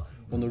stresset,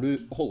 og når du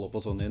holder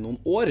på sånn i noen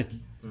år,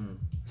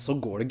 så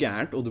går det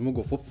gærent, og du må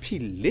gå på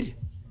piller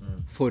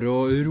for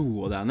å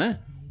roe deg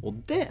ned, og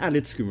det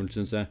litt skummelt,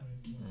 synes jeg.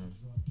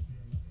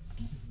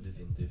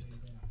 Definitivt.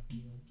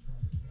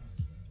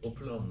 Og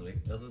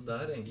planlegg, altså det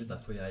egentlig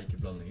derfor jeg ikke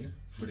planlegger,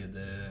 fordi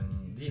det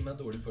gir meg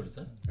dårlig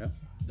følelse. Ja.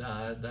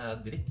 Det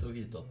dritt å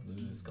vite at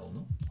du skal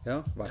noe. Ja,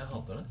 jeg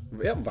hater det.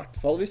 Ja, i hvert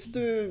fall hvis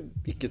du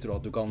ikke tror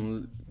at du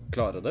kan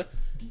klare det,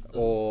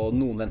 og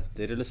noen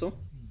venter, liksom.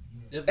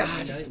 Jeg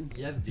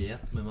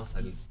vet med meg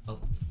selv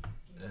at,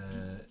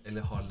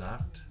 eller har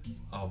lært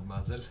av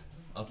meg selv,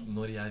 at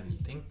når jeg vil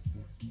ting,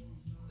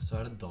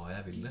 så det da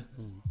jeg vil det,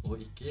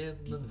 og ikke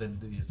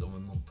nødvendigvis om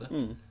en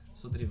måned.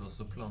 Så driver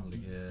også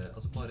planlegge,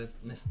 altså bare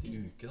neste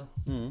uke da.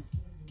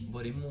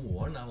 Bare i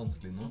morgen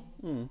vanskelig nå.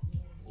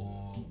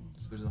 Og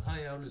spør sånn, hei,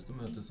 jeg har lyst til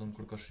å møte sånn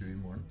 7:00 i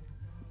morgen.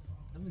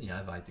 Ja, men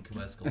jeg vet ikke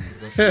hva jeg skal 7:00 i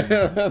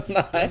morgen.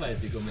 Nei, jeg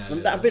vet ikke om jeg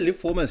men det veldig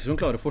få mennesker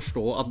som klarer å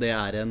forstå at det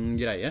en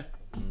greie.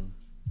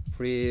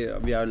 Fordi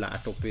vi har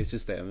lært opp i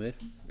systemer,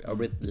 vi har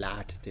blitt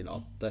lært til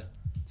at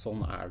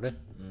sånn det.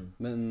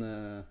 Men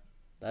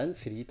det en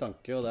fri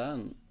tanke, og det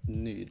en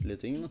nydelig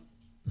ting da.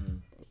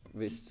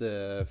 Hvis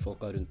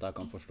folka rundt deg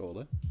kan forstå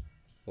det.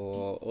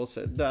 Og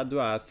se, du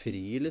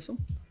fri, liksom.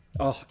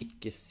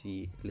 Ikke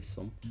si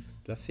liksom.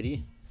 Du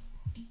fri.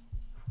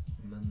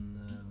 Men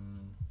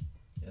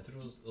jeg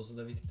tror også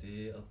det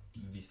viktig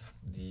at hvis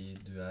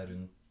du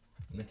rundt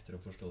nekter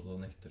å forstå det og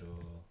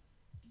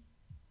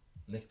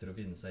nekter å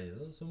finne seg i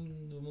det, så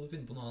må du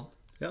finne på noe annet.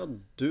 Ja,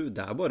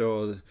 det bare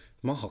å...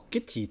 Man har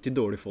ikke tid til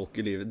dårlige folk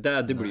i livet.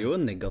 Det blir jo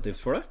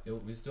negativt for deg. Jo,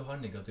 hvis du har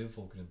negative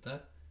folk rundt deg,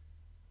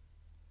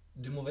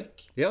 du må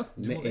vekk. Ja,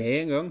 med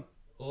en gang.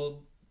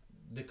 Og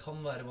det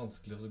kan være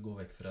vanskelig å gå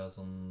vekk fra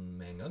sånn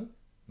med en gang,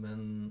 men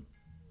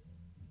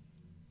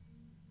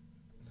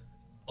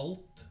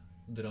alt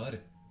drar.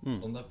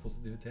 Om det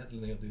positivitet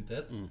eller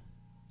negativitet,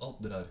 alt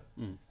drar.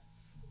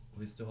 Og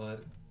hvis du har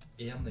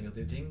en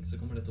negativ ting, så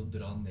kommer det til å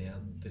dra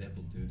ned 3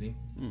 positive ting.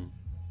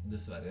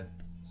 Dessverre.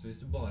 Så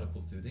hvis du bare har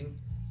positive ting,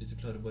 hvis du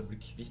klarer å bare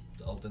bli kvitt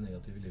alt det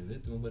negative i livet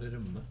ditt, du må bare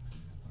rømme.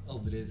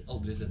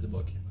 Aldri se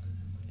tilbake.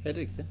 Helt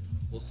riktig.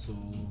 Og så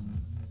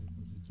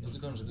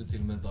kanskje du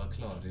til og med da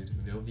klarer,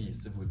 ved å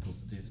vise hvor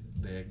positivt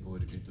det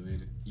går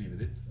utover livet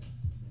ditt,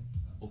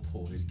 og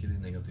påvirke de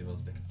negative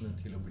aspektene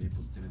til å bli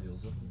positive de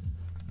også.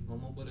 Man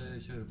må bare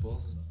kjøre på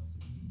oss.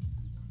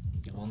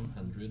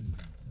 100.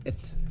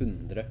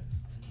 100.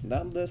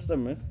 Det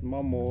stemmer.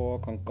 Man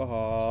kan ikke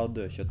ha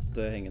dødkjøtt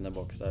hengende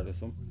bak seg,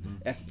 liksom.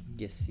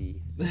 Ikke si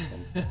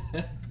liksom.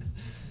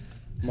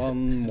 Man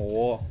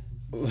må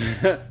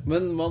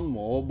men man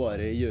må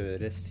bare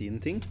gjøre sin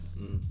ting.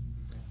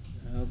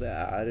 Ja, det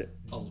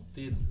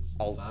alltid.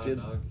 Hver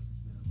dag.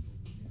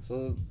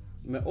 Så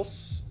med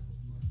oss,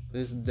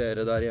 hvis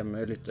dere der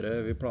hjemme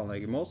lyttere vil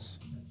planlegge med oss,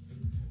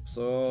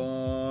 så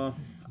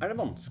det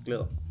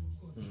vanskelig da.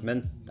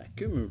 Men det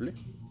ikke umulig.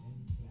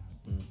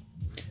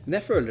 Men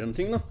jeg føler en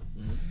ting da.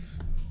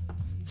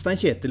 Stein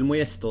Kjetil må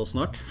gjeste oss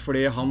snart,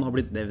 fordi han har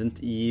blitt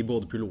nevnt i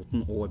både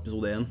piloten og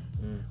episode 1.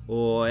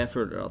 Og jeg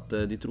føler at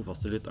de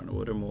trofaste lytterne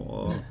våre må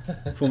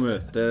få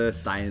møte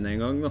Stein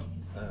en gang da.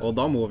 Og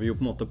da må vi jo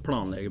på en måte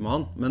planlegge med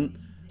han.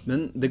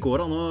 Men det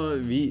går an å...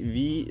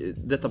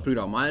 dette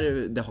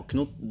programmet det har ikke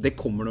noe... Det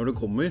kommer når det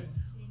kommer.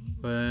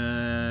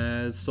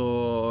 Så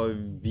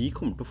vi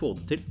kommer til å få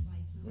det til.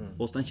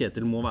 Og Stein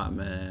Kjetil må være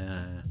med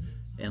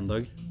en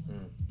dag.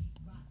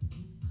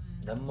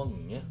 Det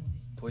mange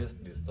på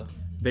gjestelista.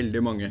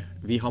 Veldig mange.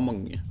 Vi har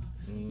mange.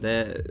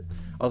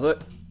 Altså,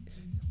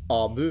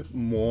 Abu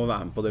må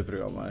være med på det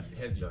programmet her.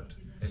 Helt klart.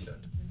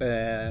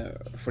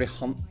 Fordi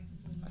han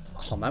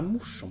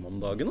morsom om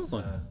dagen, altså.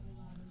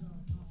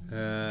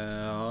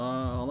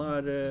 Han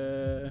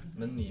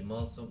Men Nima,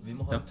 vi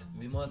må ha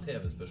en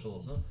TV-special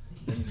også.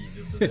 En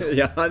videospesial.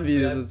 Ja, en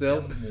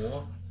videospesial.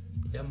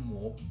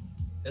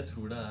 Jeg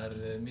tror det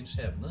min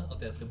skjebne at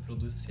jeg skal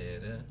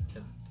produsere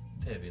et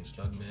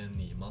TV-innslag med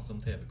Nima som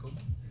TV-kokk.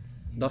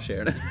 Da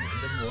skjer det.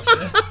 Det må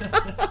skje.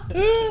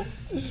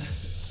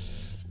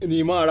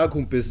 Nima da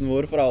kompisen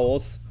vår fra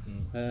oss,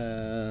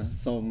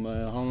 som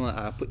han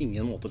på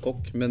ingen måte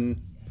kokk,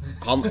 men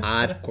han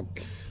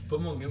kokk. På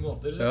mange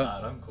måter så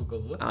han kokk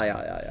også. Ja.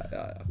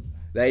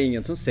 Det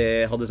ingen som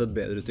hadde sett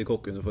bedre ut i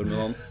kokkeuniformen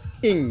enn han.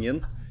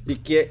 Ingen.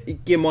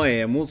 Ikke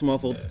Maemo som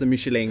har fått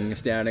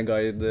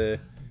Michelin-stjerneguide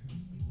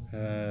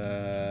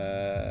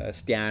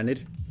stjerner.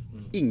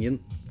 Ingen.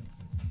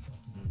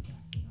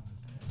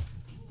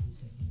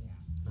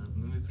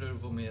 prøver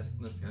å få med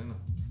gjest neste gang, da.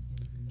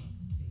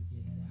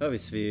 Ja,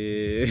 hvis vi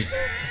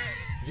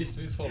Hvis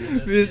vi får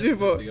med Hvis vi gjest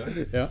får- neste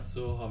gang, Ja.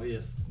 så har vi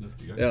gjest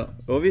neste gang. Ja,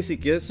 og hvis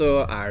ikke, så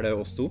det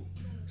oss to.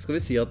 Skal vi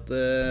si at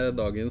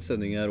dagens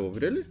sending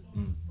over, eller?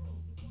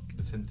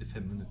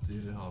 55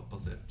 minutter har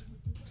passert.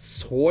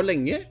 Så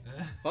lenge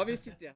har vi sittet